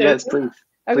 Yes, please.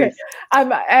 Okay. Please.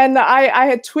 And I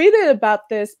had tweeted about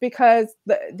this because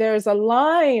there's a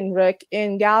line, Rick,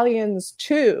 in Galleons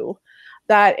 2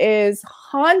 that is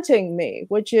haunting me,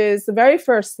 which is the very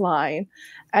first line.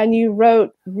 And you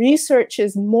wrote, "Research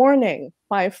is mourning,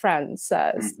 my friend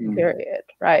says," period,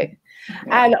 right?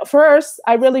 Yeah. And first,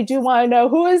 I really do want to know,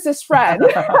 who is this friend?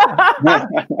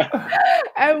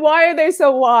 And why are they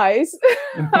so wise?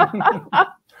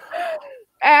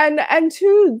 And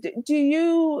two, do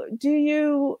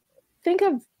you think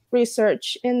of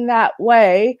research in that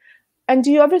way? And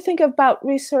do you ever think about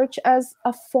research as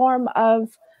a form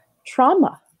of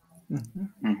trauma?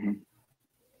 Mm-hmm. Mm-hmm.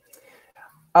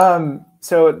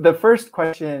 So the first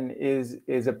question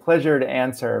is a pleasure to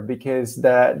answer, because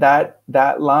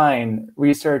that line,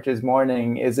 "research is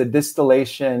mourning," is a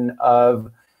distillation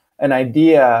of an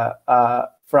idea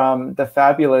from the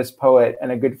fabulous poet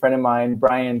and a good friend of mine,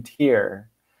 Brian Tier.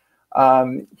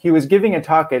 He was giving a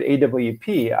talk at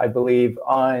AWP, I believe,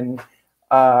 on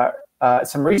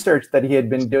some research that he had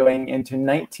been doing into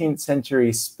 19th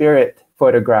century spirit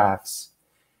photographs.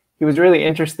 He was really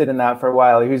interested in that for a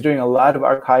while. He was doing a lot of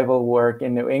archival work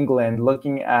in New England,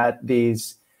 looking at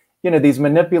these, you know, these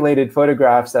manipulated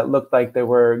photographs that looked like there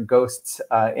were ghosts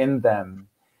in them.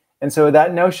 And so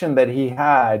that notion that he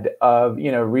had of,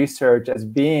 you know, research as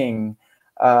being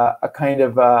a kind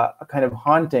of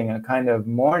haunting, a kind of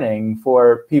mourning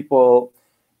for people,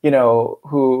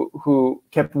 who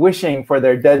kept wishing for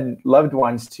their dead loved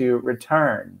ones to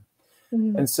return.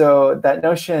 Mm-hmm. And so that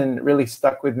notion really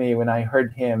stuck with me when I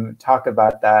heard him talk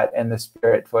about that and the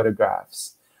spirit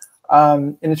photographs.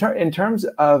 In terms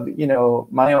of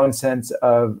my own sense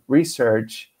of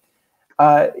research,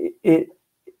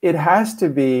 it has to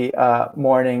be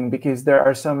mourning, because there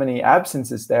are so many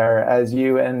absences there, as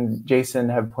you and Jason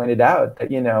have pointed out,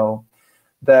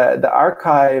 that the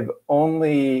archive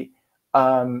only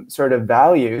sort of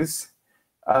values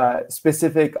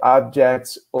specific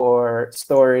objects or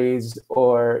stories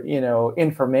or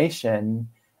information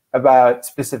about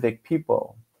specific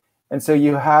people. And so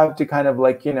you have to kind of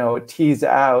tease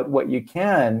out what you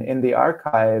can in the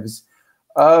archives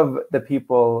of the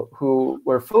people who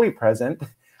were fully present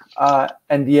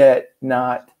and yet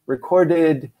not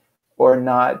recorded or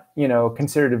not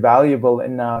considered valuable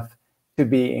enough to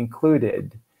be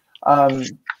included.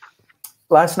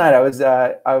 Last night I was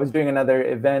doing another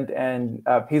event, and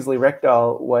Paisley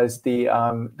Reckdahl was the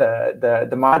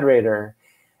moderator,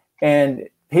 and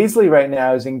Paisley right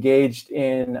now is engaged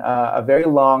in a very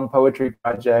long poetry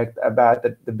project about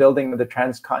the building of the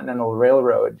Transcontinental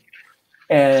Railroad.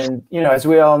 And as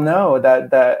we all know,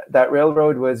 that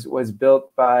railroad was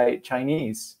built by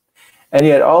Chinese, and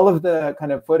yet all of the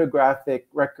kind of photographic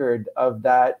record of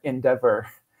that endeavor,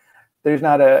 there's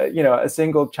not a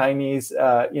single Chinese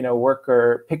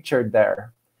worker pictured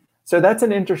there. So that's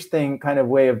an interesting kind of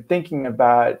way of thinking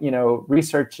about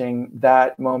researching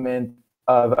that moment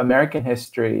of American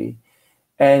history,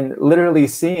 and literally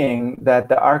seeing that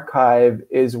the archive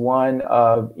is one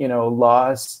of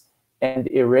loss and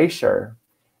erasure.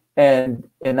 And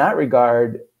in that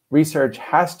regard, research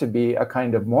has to be a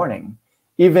kind of mourning,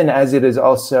 even as it is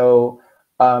also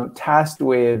tasked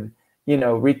with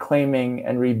reclaiming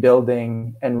and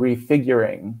rebuilding and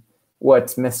refiguring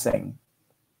what's missing.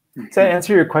 Does that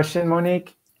answer your question,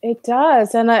 Monique? It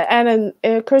does, and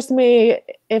it occurs to me,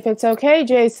 if it's okay,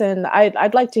 Jason,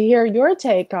 I'd like to hear your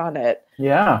take on it.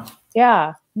 Yeah.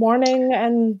 Yeah, mourning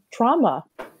and trauma.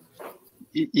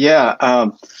 Yeah, I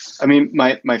mean,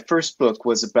 my first book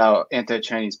was about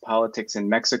anti-Chinese politics in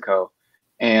Mexico,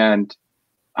 and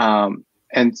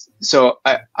so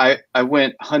I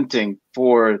went hunting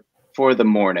for the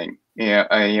mourning.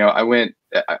 I went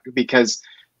because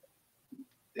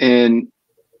in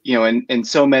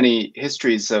so many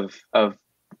histories of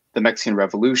the Mexican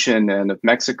Revolution and of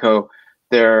Mexico,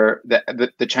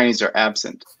 the Chinese are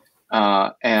absent.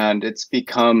 And it's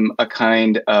become a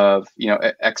kind of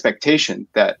expectation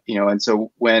that and so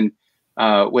when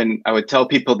I would tell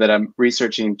people that I'm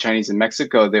researching Chinese in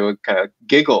Mexico, they would kind of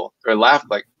giggle or laugh,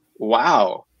 like,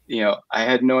 wow, I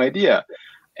had no idea.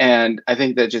 And I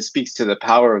think that just speaks to the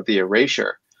power of the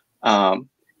erasure. And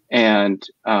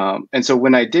so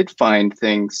when I did find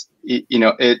things,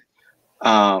 it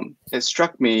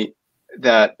struck me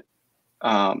that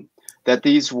that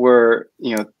these were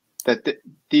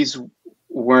these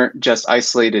weren't just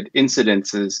isolated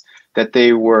incidences, that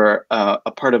they were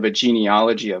a part of a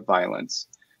genealogy of violence.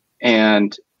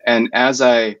 And as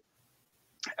I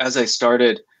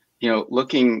started,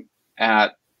 looking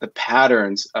at the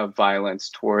patterns of violence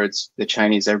towards the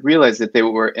Chinese, I realized that they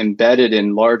were embedded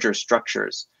in larger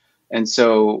structures. And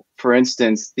so, for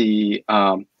instance, the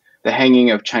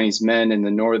hanging of Chinese men in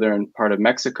the northern part of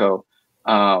Mexico,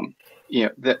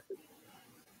 that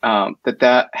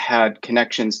had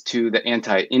connections to the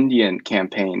anti-Indian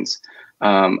campaigns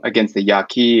against the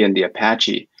Yaqui and the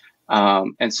Apache.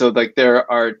 And so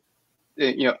there are,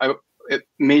 it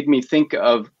made me think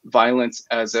of violence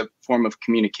as a form of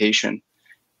communication,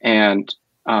 and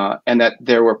that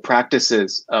there were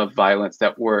practices of violence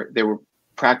they were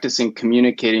practicing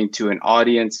communicating to an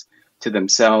audience, to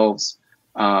themselves,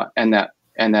 and that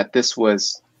this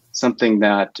was something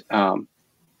that, and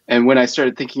when I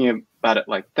started thinking about it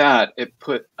like that, it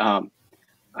put I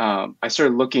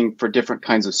started looking for different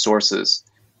kinds of sources,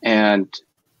 and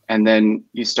then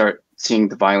you start seeing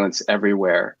the violence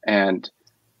everywhere, and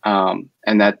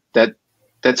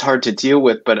that's hard to deal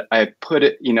with. But I put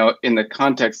it, in the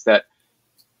context that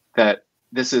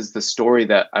this is the story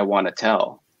that I want to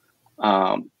tell,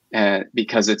 and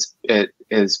because it's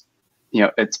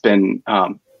been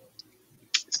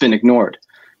ignored,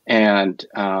 and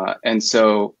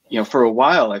so for a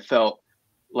while I felt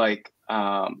like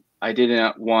I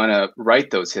didn't want to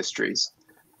write those histories,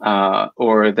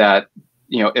 or that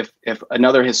if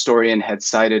another historian had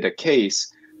cited a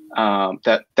case,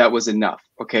 that was enough.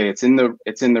 Okay, it's in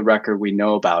the record, we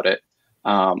know about it.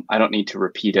 I don't need to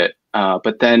repeat it.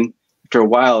 But then after a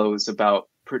while, it was about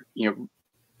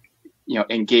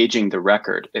engaging the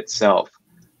record itself,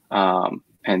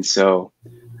 and so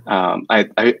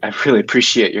I really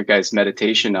appreciate your guys'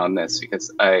 meditation on this,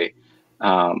 because I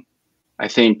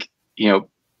think, you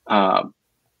know,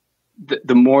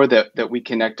 the more that we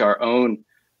connect our own,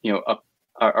 you know,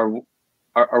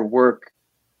 our work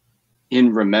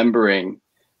in remembering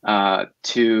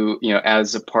to, you know,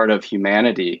 as a part of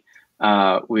humanity,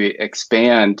 we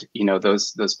expand, you know,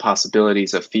 those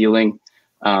possibilities of feeling,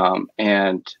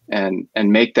 and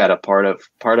make that a part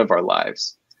of our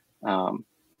lives.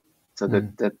 So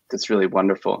that's really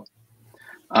wonderful,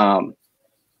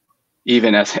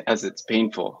 even as it's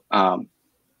painful.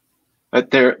 But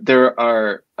there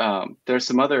are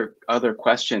some other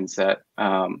questions that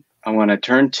I want to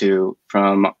turn to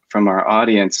from our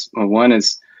audience. One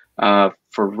is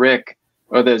for Rick,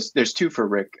 or there's two for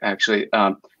Rick actually,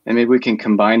 and maybe we can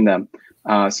combine them.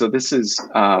 So this is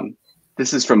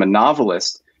from a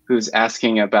novelist who's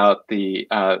asking about the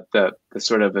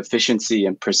sort of efficiency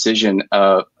and precision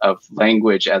of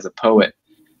language as a poet.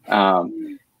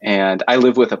 And I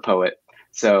live with a poet,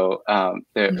 so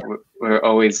we're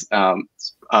always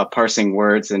parsing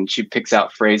words, and she picks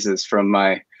out phrases from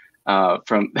my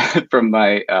from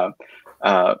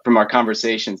our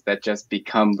conversations that just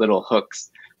become little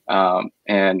hooks,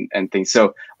 and things.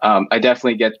 So I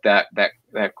definitely get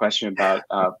that question about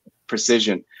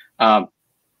precision. And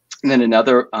then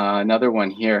another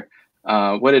one here.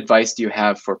 What advice do you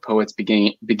have for poets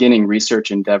beginning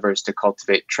research endeavors to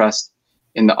cultivate trust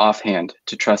in the offhand,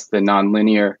 to trust the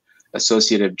nonlinear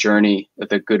associative journey of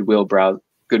the goodwill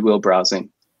browsing?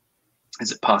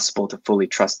 Is it possible to fully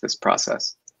trust this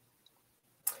process?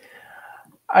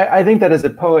 I think that as a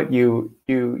poet, you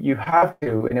have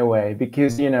to, in a way,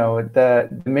 because, you know, the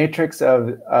matrix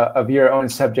of your own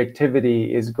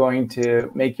subjectivity is going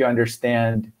to make you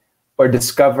understand or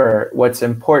discover what's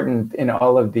important in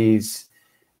all of these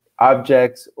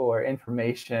objects or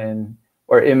information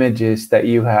or images that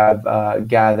you have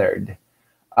gathered.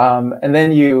 And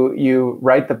then you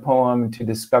write the poem to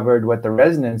discover what the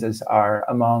resonances are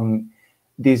among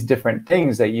these different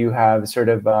things that you have sort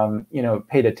of, you know,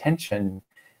 paid attention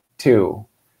to.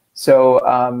 So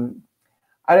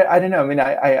I don't know. I mean,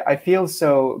 I feel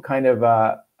so kind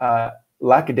of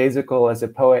lackadaisical as a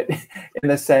poet in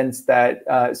the sense that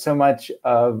so much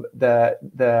of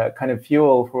the kind of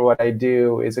fuel for what I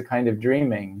do is a kind of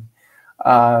dreaming.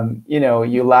 You know,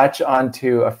 you latch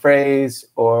onto a phrase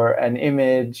or an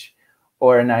image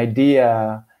or an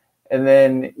idea, and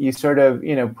then you sort of,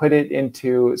 you know, put it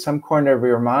into some corner of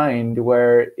your mind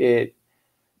where it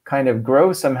kind of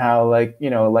grows somehow, like, you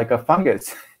know, like a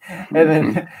fungus.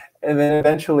 And then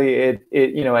eventually it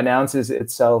you know, announces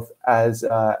itself as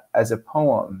a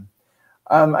poem.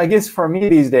 I guess for me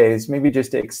these days, maybe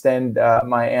just to extend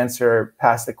my answer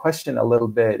past the question a little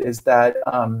bit, is that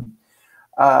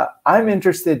I'm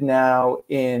interested now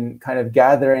in kind of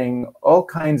gathering all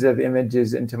kinds of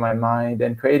images into my mind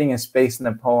and creating a space in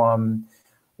the poem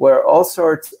where all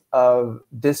sorts of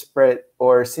disparate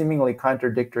or seemingly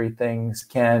contradictory things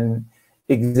can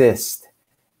exist.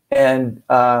 And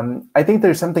I think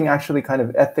there's something actually kind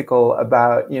of ethical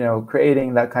about, you know,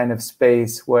 creating that kind of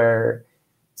space where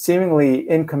seemingly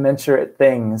incommensurate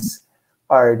things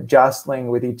are jostling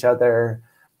with each other,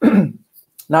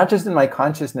 not just in my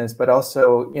consciousness, but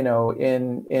also, you know,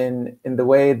 in the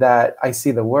way that I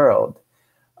see the world.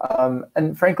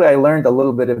 And frankly, I learned a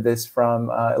little bit of this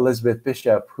from Elizabeth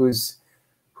Bishop, who's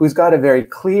got a very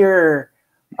clear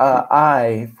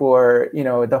eye for, you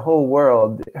know, the whole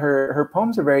world. Her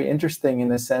poems are very interesting in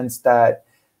the sense that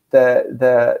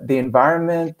the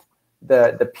environment,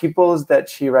 the peoples that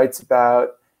she writes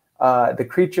about, the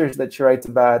creatures that she writes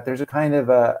about, there's a kind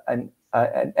of an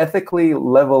ethically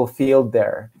level field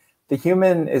there. The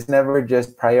human is never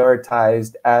just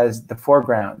prioritized as the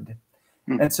foreground.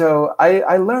 And so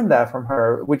I learned that from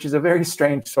her, which is a very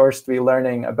strange source to be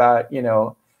learning about, you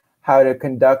know, how to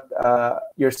conduct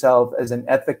yourself as an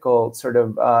ethical sort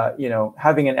of, you know,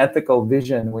 having an ethical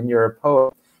vision when you're a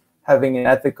poet, having an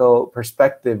ethical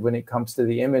perspective when it comes to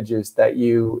the images that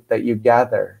you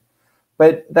gather.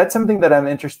 But that's something that I'm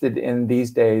interested in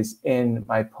these days in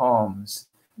my poems.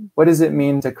 What does it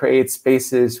mean to create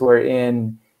spaces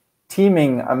wherein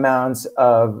teeming amounts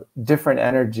of different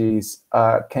energies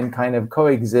can kind of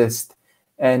coexist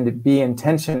and be in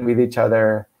tension with each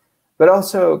other, but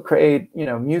also create, you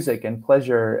know, music and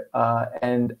pleasure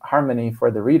and harmony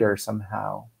for the reader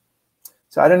somehow?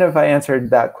 So I don't know if I answered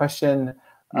that question,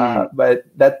 but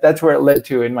that's where it led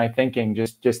to in my thinking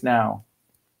just now.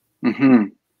 Mm-hmm.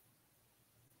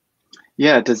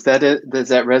 Yeah, does that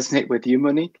resonate with you,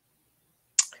 Monique?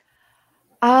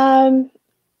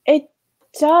 It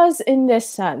does in this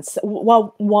sense.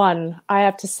 Well, one, I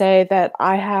have to say that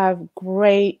I have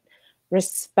great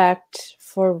respect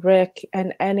for Rick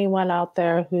and anyone out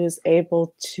there who's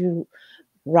able to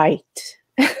write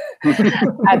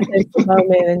at this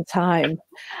moment in time.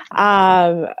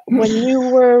 When you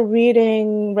were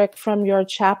reading, Rick, from your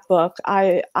chapbook,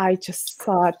 I just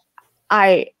thought,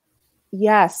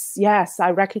 yes,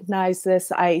 I recognize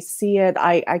this, I see it,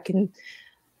 I can,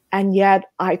 and yet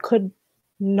I could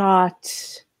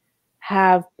not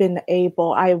have been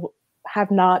able, I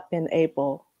have not been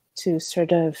able to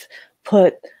sort of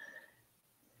put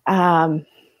my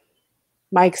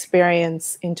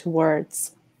experience into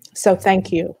words. So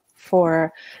thank you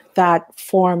for that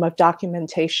form of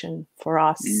documentation for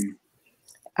us.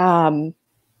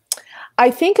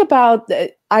 I think about,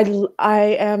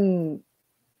 I am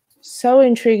so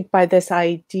intrigued by this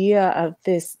idea of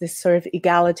this sort of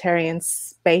egalitarian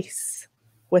space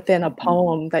within a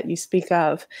poem that you speak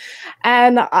of.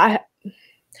 And I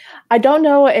don't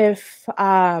know if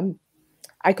I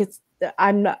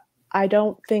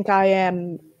don't think I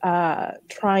am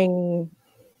trying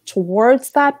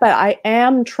towards that, but I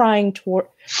am trying toward,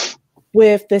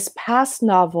 with this past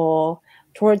novel,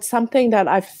 towards something that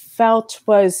I felt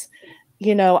was,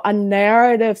 you know, a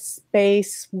narrative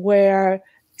space where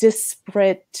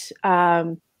disparate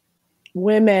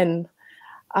women,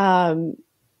 a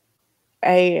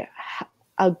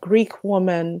Greek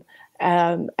woman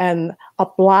and a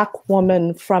Black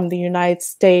woman from the United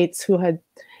States who had,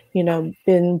 you know,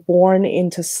 been born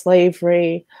into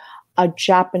slavery, a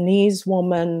Japanese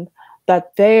woman,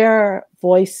 that their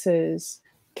voices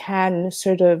can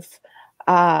sort of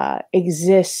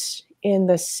exist in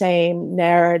the same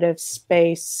narrative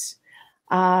space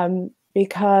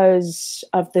because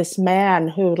of this man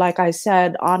who, like I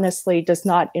said, honestly does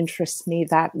not interest me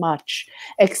that much,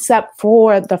 except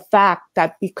for the fact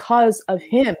that because of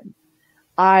him,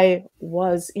 I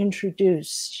was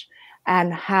introduced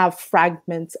and have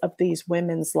fragments of these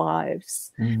women's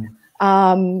lives.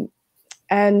 And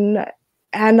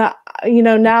you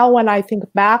know, now when I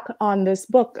think back on this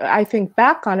book, I think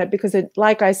back on it because it,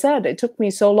 like I said, it took me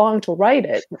so long to write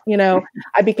it. You know,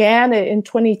 I began it in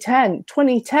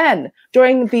 2010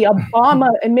 during the Obama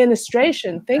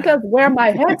administration. Think of where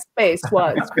my headspace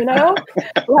was, you know,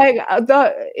 like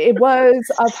it was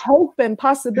of hope and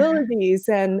possibilities.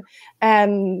 And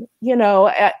you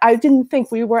know, I didn't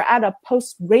think we were at a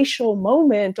post-racial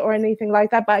moment or anything like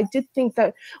that, but I did think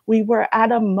that we were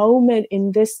at a moment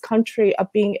in this country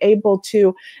of being able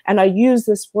to, and I use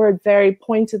this word very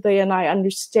pointedly and I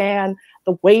understand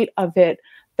the weight of it,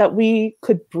 that we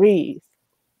could breathe,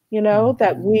 you know,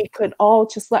 that we could all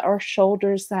just let our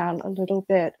shoulders down a little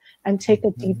bit and take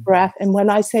a deep breath. And when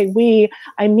I say we,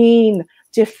 I mean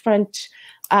different,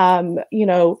 you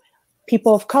know,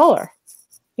 people of color,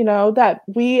 you know, that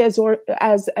we as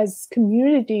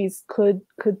communities could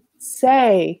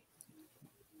say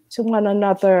to one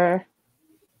another,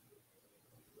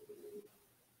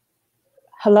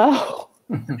 hello,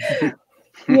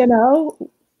 you know,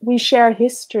 we share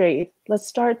history. Let's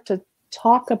start to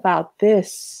talk about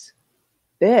this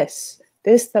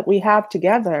that we have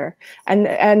together.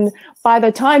 And by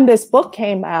the time this book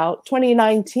came out,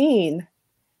 2019,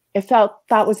 it felt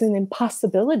that was an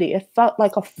impossibility. It felt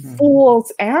like a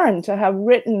fool's errand to have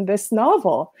written this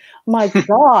novel. My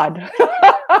God.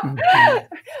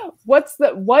 What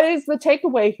is the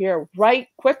takeaway here? Write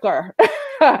quicker.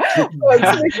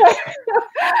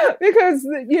 Because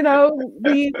you know,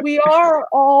 we are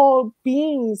all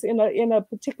beings in a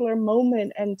particular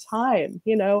moment and time,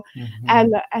 you know,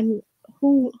 and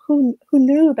who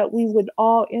knew that we would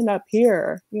all end up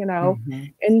here, you know,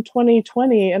 in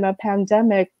 2020 in a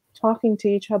pandemic, talking to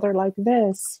each other like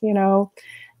this, you know,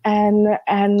 and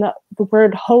the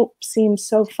word hope seems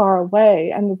so far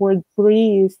away, and the word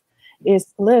breathe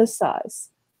is politicized.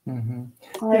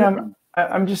 Yeah,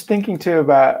 I'm just thinking too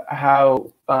about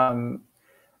how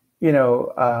you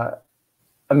know,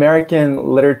 American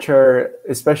literature,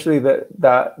 especially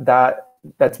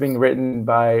that's being written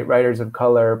by writers of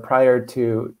color prior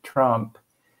to Trump,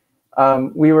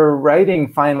 we were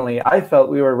writing finally, I felt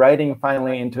we were writing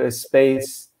finally into a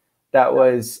space that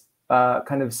was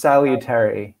kind of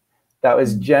salutary, that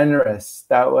was generous,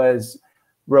 that was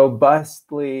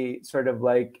robustly sort of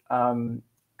like, kind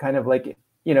of like,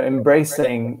 you know,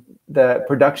 embracing the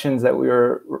productions that we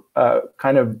were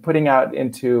kind of putting out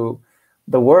into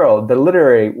the world, the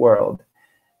literary world.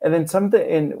 And then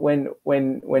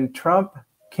when Trump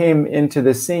came into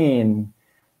the scene,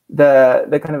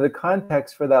 the kind of the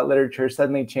context for that literature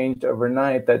suddenly changed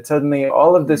overnight, that suddenly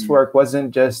all of this work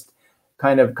wasn't just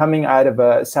kind of coming out of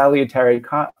a salutary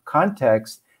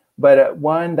context, but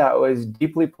one that was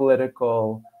deeply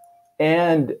political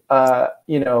and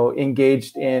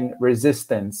engaged in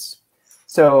resistance.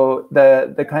 So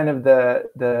the kind of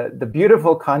the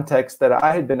beautiful context that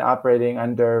I had been operating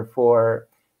under for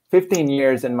 15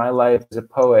 years in my life as a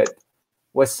poet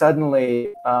was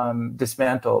suddenly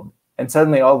dismantled, and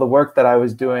suddenly all the work that I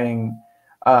was doing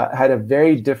had a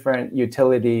very different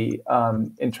utility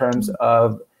in terms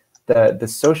of the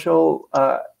social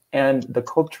and the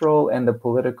cultural and the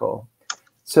political.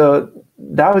 So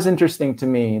that was interesting to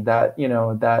me, that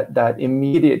that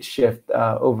immediate shift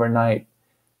overnight,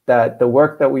 that the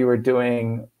work that we were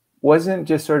doing wasn't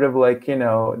just sort of like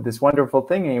this wonderful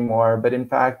thing anymore, but in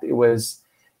fact it was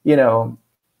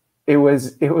it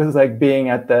was like being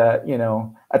at the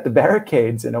at the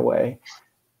barricades in a way.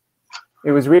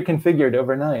 It was reconfigured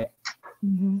overnight.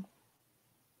 Mm-hmm.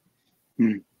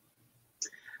 Mm.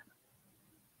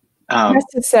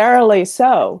 Necessarily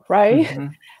so, right? Mm-hmm.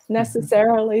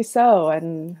 Necessarily so.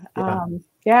 And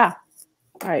yeah,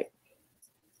 right.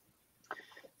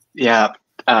 Yeah,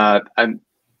 I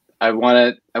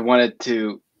wanted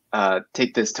to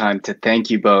take this time to thank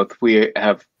you both. We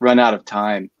have run out of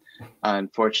time,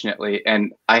 unfortunately,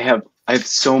 and I have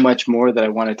so much more that I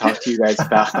want to talk to you guys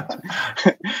about.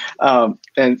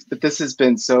 But this has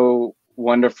been so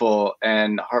wonderful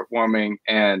and heartwarming,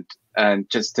 and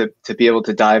just to be able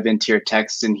to dive into your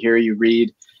text and hear you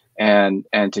read, and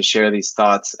to share these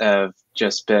thoughts have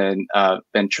just been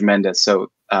tremendous.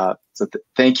 So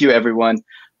thank you, everyone.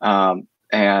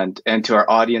 And to our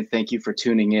audience, thank you for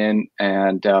tuning in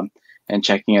and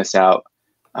checking us out.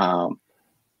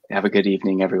 Have a good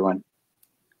evening, everyone.